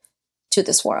offer to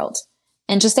this world,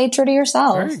 and just stay true to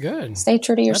yourself. Very good. Stay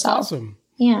true to yourself. That's awesome.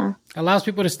 Yeah. Allows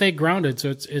people to stay grounded.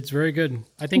 So it's very good.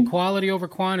 I think quality over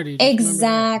quantity.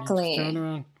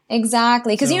 Exactly.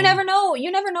 Exactly. Because you never know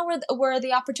where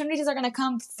the opportunities are going to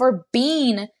come for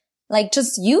being like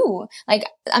just you. Like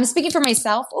I'm speaking for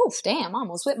myself. Oh, damn. I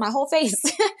almost whipped my whole face.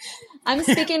 I'm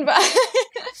speaking,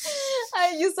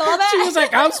 you saw that? She was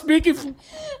like, I'm speaking for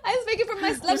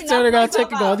myself. Just turning out,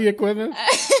 taking all the equipment.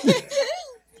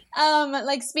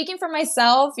 Like speaking for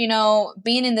myself, you know,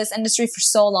 being in this industry for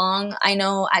so long, I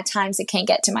know at times it can't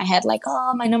get to my head like,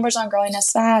 oh, my numbers aren't growing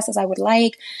as fast as I would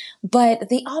like. But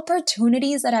the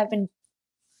opportunities that have been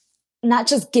not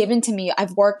just given to me,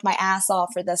 I've worked my ass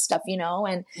off for this stuff, you know,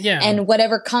 and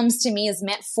whatever comes to me is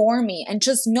meant for me. And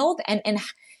just know that,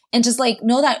 and just like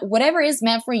know that whatever is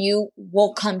meant for you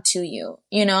will come to you,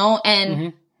 you know,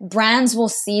 and brands will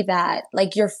see that,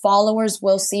 like your followers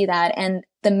will see that. And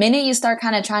the minute you start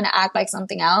kind of trying to act like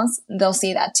something else, they'll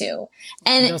see that too.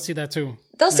 And they'll see that too.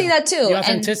 The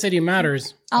authenticity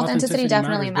matters. Authenticity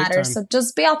definitely matters. So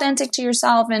just be authentic to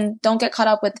yourself and don't get caught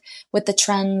up with the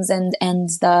trends and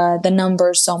the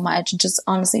numbers so much. Just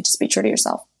honestly, just be true to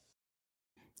yourself.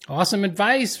 Awesome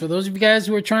advice for those of you guys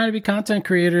who are trying to be content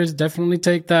creators. Definitely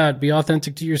take that. Be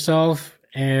authentic to yourself,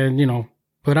 and you know,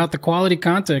 put out the quality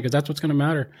content, because that's what's going to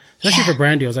matter, especially for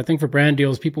brand deals. I think for brand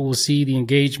deals, people will see the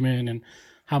engagement and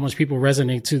how much people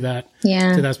resonate to that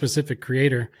specific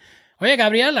creator. Oh yeah,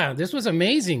 Gabriela, this was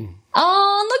amazing.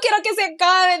 Oh, no quiero que se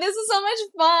acabe. This is so much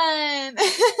fun.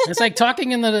 It's like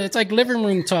talking it's like living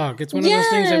room talk. It's one of those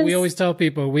things that we always tell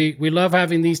people. We love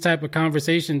having these type of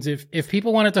conversations. If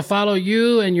people wanted to follow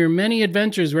you and your many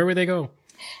adventures, where would they go?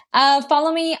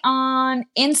 Follow me on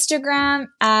Instagram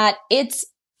at I was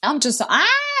going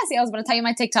to tell you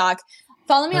my TikTok.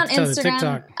 Follow me on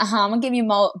Instagram. I'm going to give you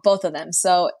both of them.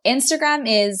 So Instagram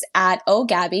is at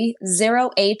OGaby,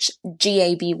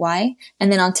 0HGABY.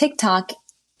 And then on TikTok,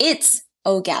 it's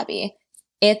OGaby.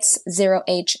 It's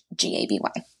 0HGABY.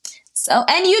 So,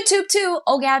 and YouTube too,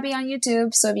 OGaby on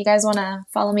YouTube. So if you guys want to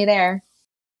follow me there.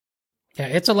 Yeah,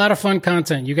 it's a lot of fun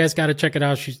content. You guys got to check it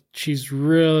out. She's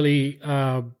really,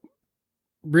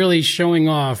 really showing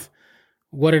off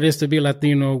what it is to be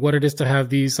Latino, what it is to have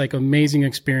these like amazing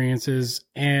experiences.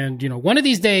 And, you know, one of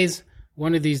these days,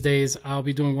 I'll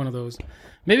be doing one of those.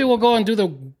 Maybe we'll go and do the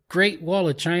Great Wall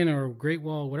of China, or Great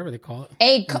Wall, whatever they call it.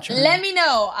 Hey, let me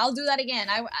know. I'll do that again.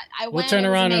 We'll turn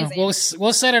around and we'll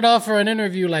set it off for an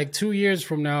interview like 2 years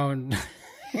from now. And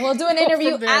we'll do an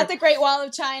interview at the Great Wall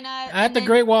of China. At the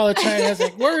Great Wall of China. It's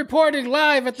like, we're reporting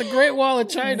live at the Great Wall of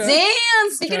China.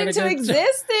 Damn, speaking into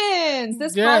existence.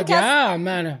 This podcast,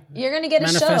 man. You're going to get a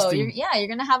show. You're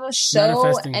going to have a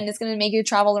show, and it's going to make you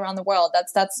travel around the world.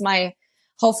 That's my,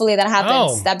 hopefully that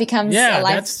happens. That becomes a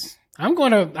life. I'm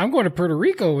going to Puerto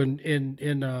Rico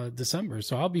in December,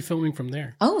 so I'll be filming from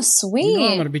there. Oh, sweet! You know,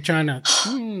 I'm going to be trying to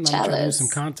do some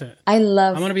content. I'm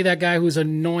going to be that guy who's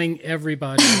annoying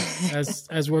everybody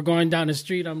as we're going down the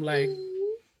street. I'm like,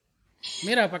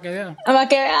 Mira, para que vea. Para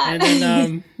que vean. And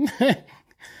then,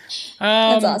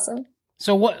 That's awesome.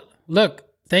 So look,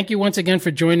 thank you once again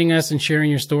for joining us and sharing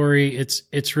your story.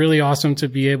 It's really awesome to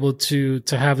be able to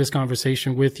have this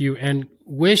conversation with you, and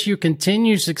wish you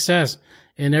continued success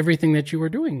in everything that you are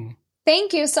doing.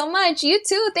 Thank you so much. You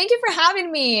too. Thank you for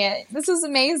having me. This was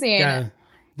amazing. Yeah.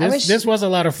 This was a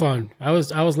lot of fun. I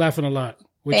was laughing a lot,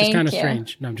 which is kind of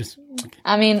strange. No, I'm just okay.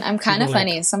 I mean, I'm kind of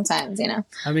funny sometimes, you know.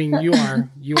 I mean, you are.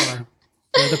 Yeah,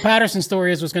 the Patterson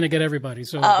story is what's going to get everybody.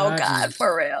 So God,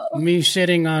 for real. Me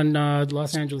shitting on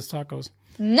Los Angeles tacos.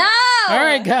 No. All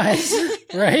right, guys.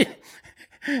 Right.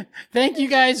 Thank you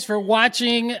guys for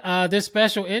watching this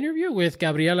special interview with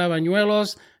Gabriela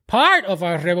Bañuelos, part of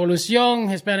our Revolución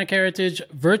Hispanic Heritage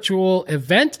virtual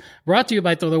event brought to you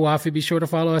by Todo Wafi. Be sure to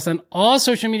follow us on all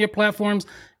social media platforms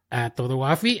at Todo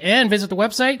Wafi and visit the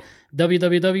website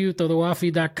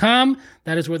www.todowafi.com.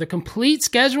 That is where the complete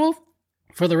schedule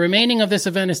for the remaining of this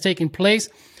event is taking place.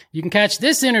 You can catch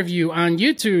this interview on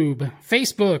YouTube,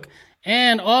 Facebook,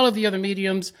 and all of the other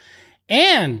mediums.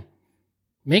 And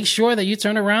make sure that you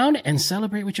turn around and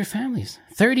celebrate with your families.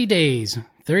 30 days,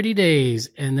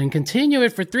 and then continue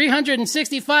it for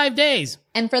 365 days.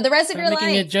 And for the rest of your life.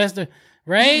 Making it just,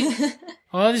 right?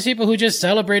 All these people who just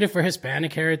celebrated for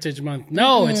Hispanic Heritage Month.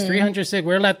 No, it's 306.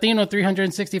 We're Latino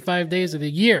 365 days of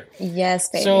the year. Yes,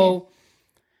 baby. So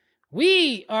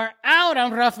we are out.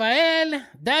 I'm Rafael.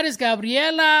 That is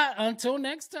Gabriela. Until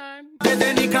next time.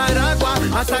 Desde Nicaragua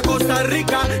hasta Costa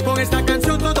Rica, con esta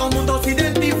canción todo el mundo se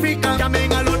identifica.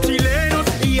 Llamen a los chilenos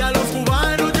y a los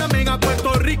cubanos, llamen a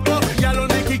Puerto Rico y a los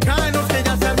mexicanos, que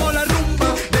ya se armó la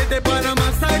rumba. Desde Panamá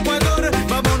hasta Ecuador,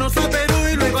 vámonos a Perú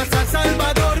y luego hasta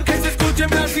Salvador. Que se escuche en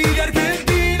Brasil y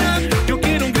Argentina. Yo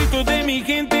quiero un grito de mi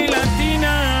gente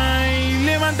latina y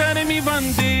levantaré mi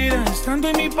bandera, estando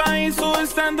en mi país o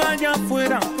estando allá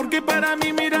afuera, porque para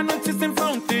mí, mira, no existen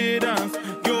fronteras.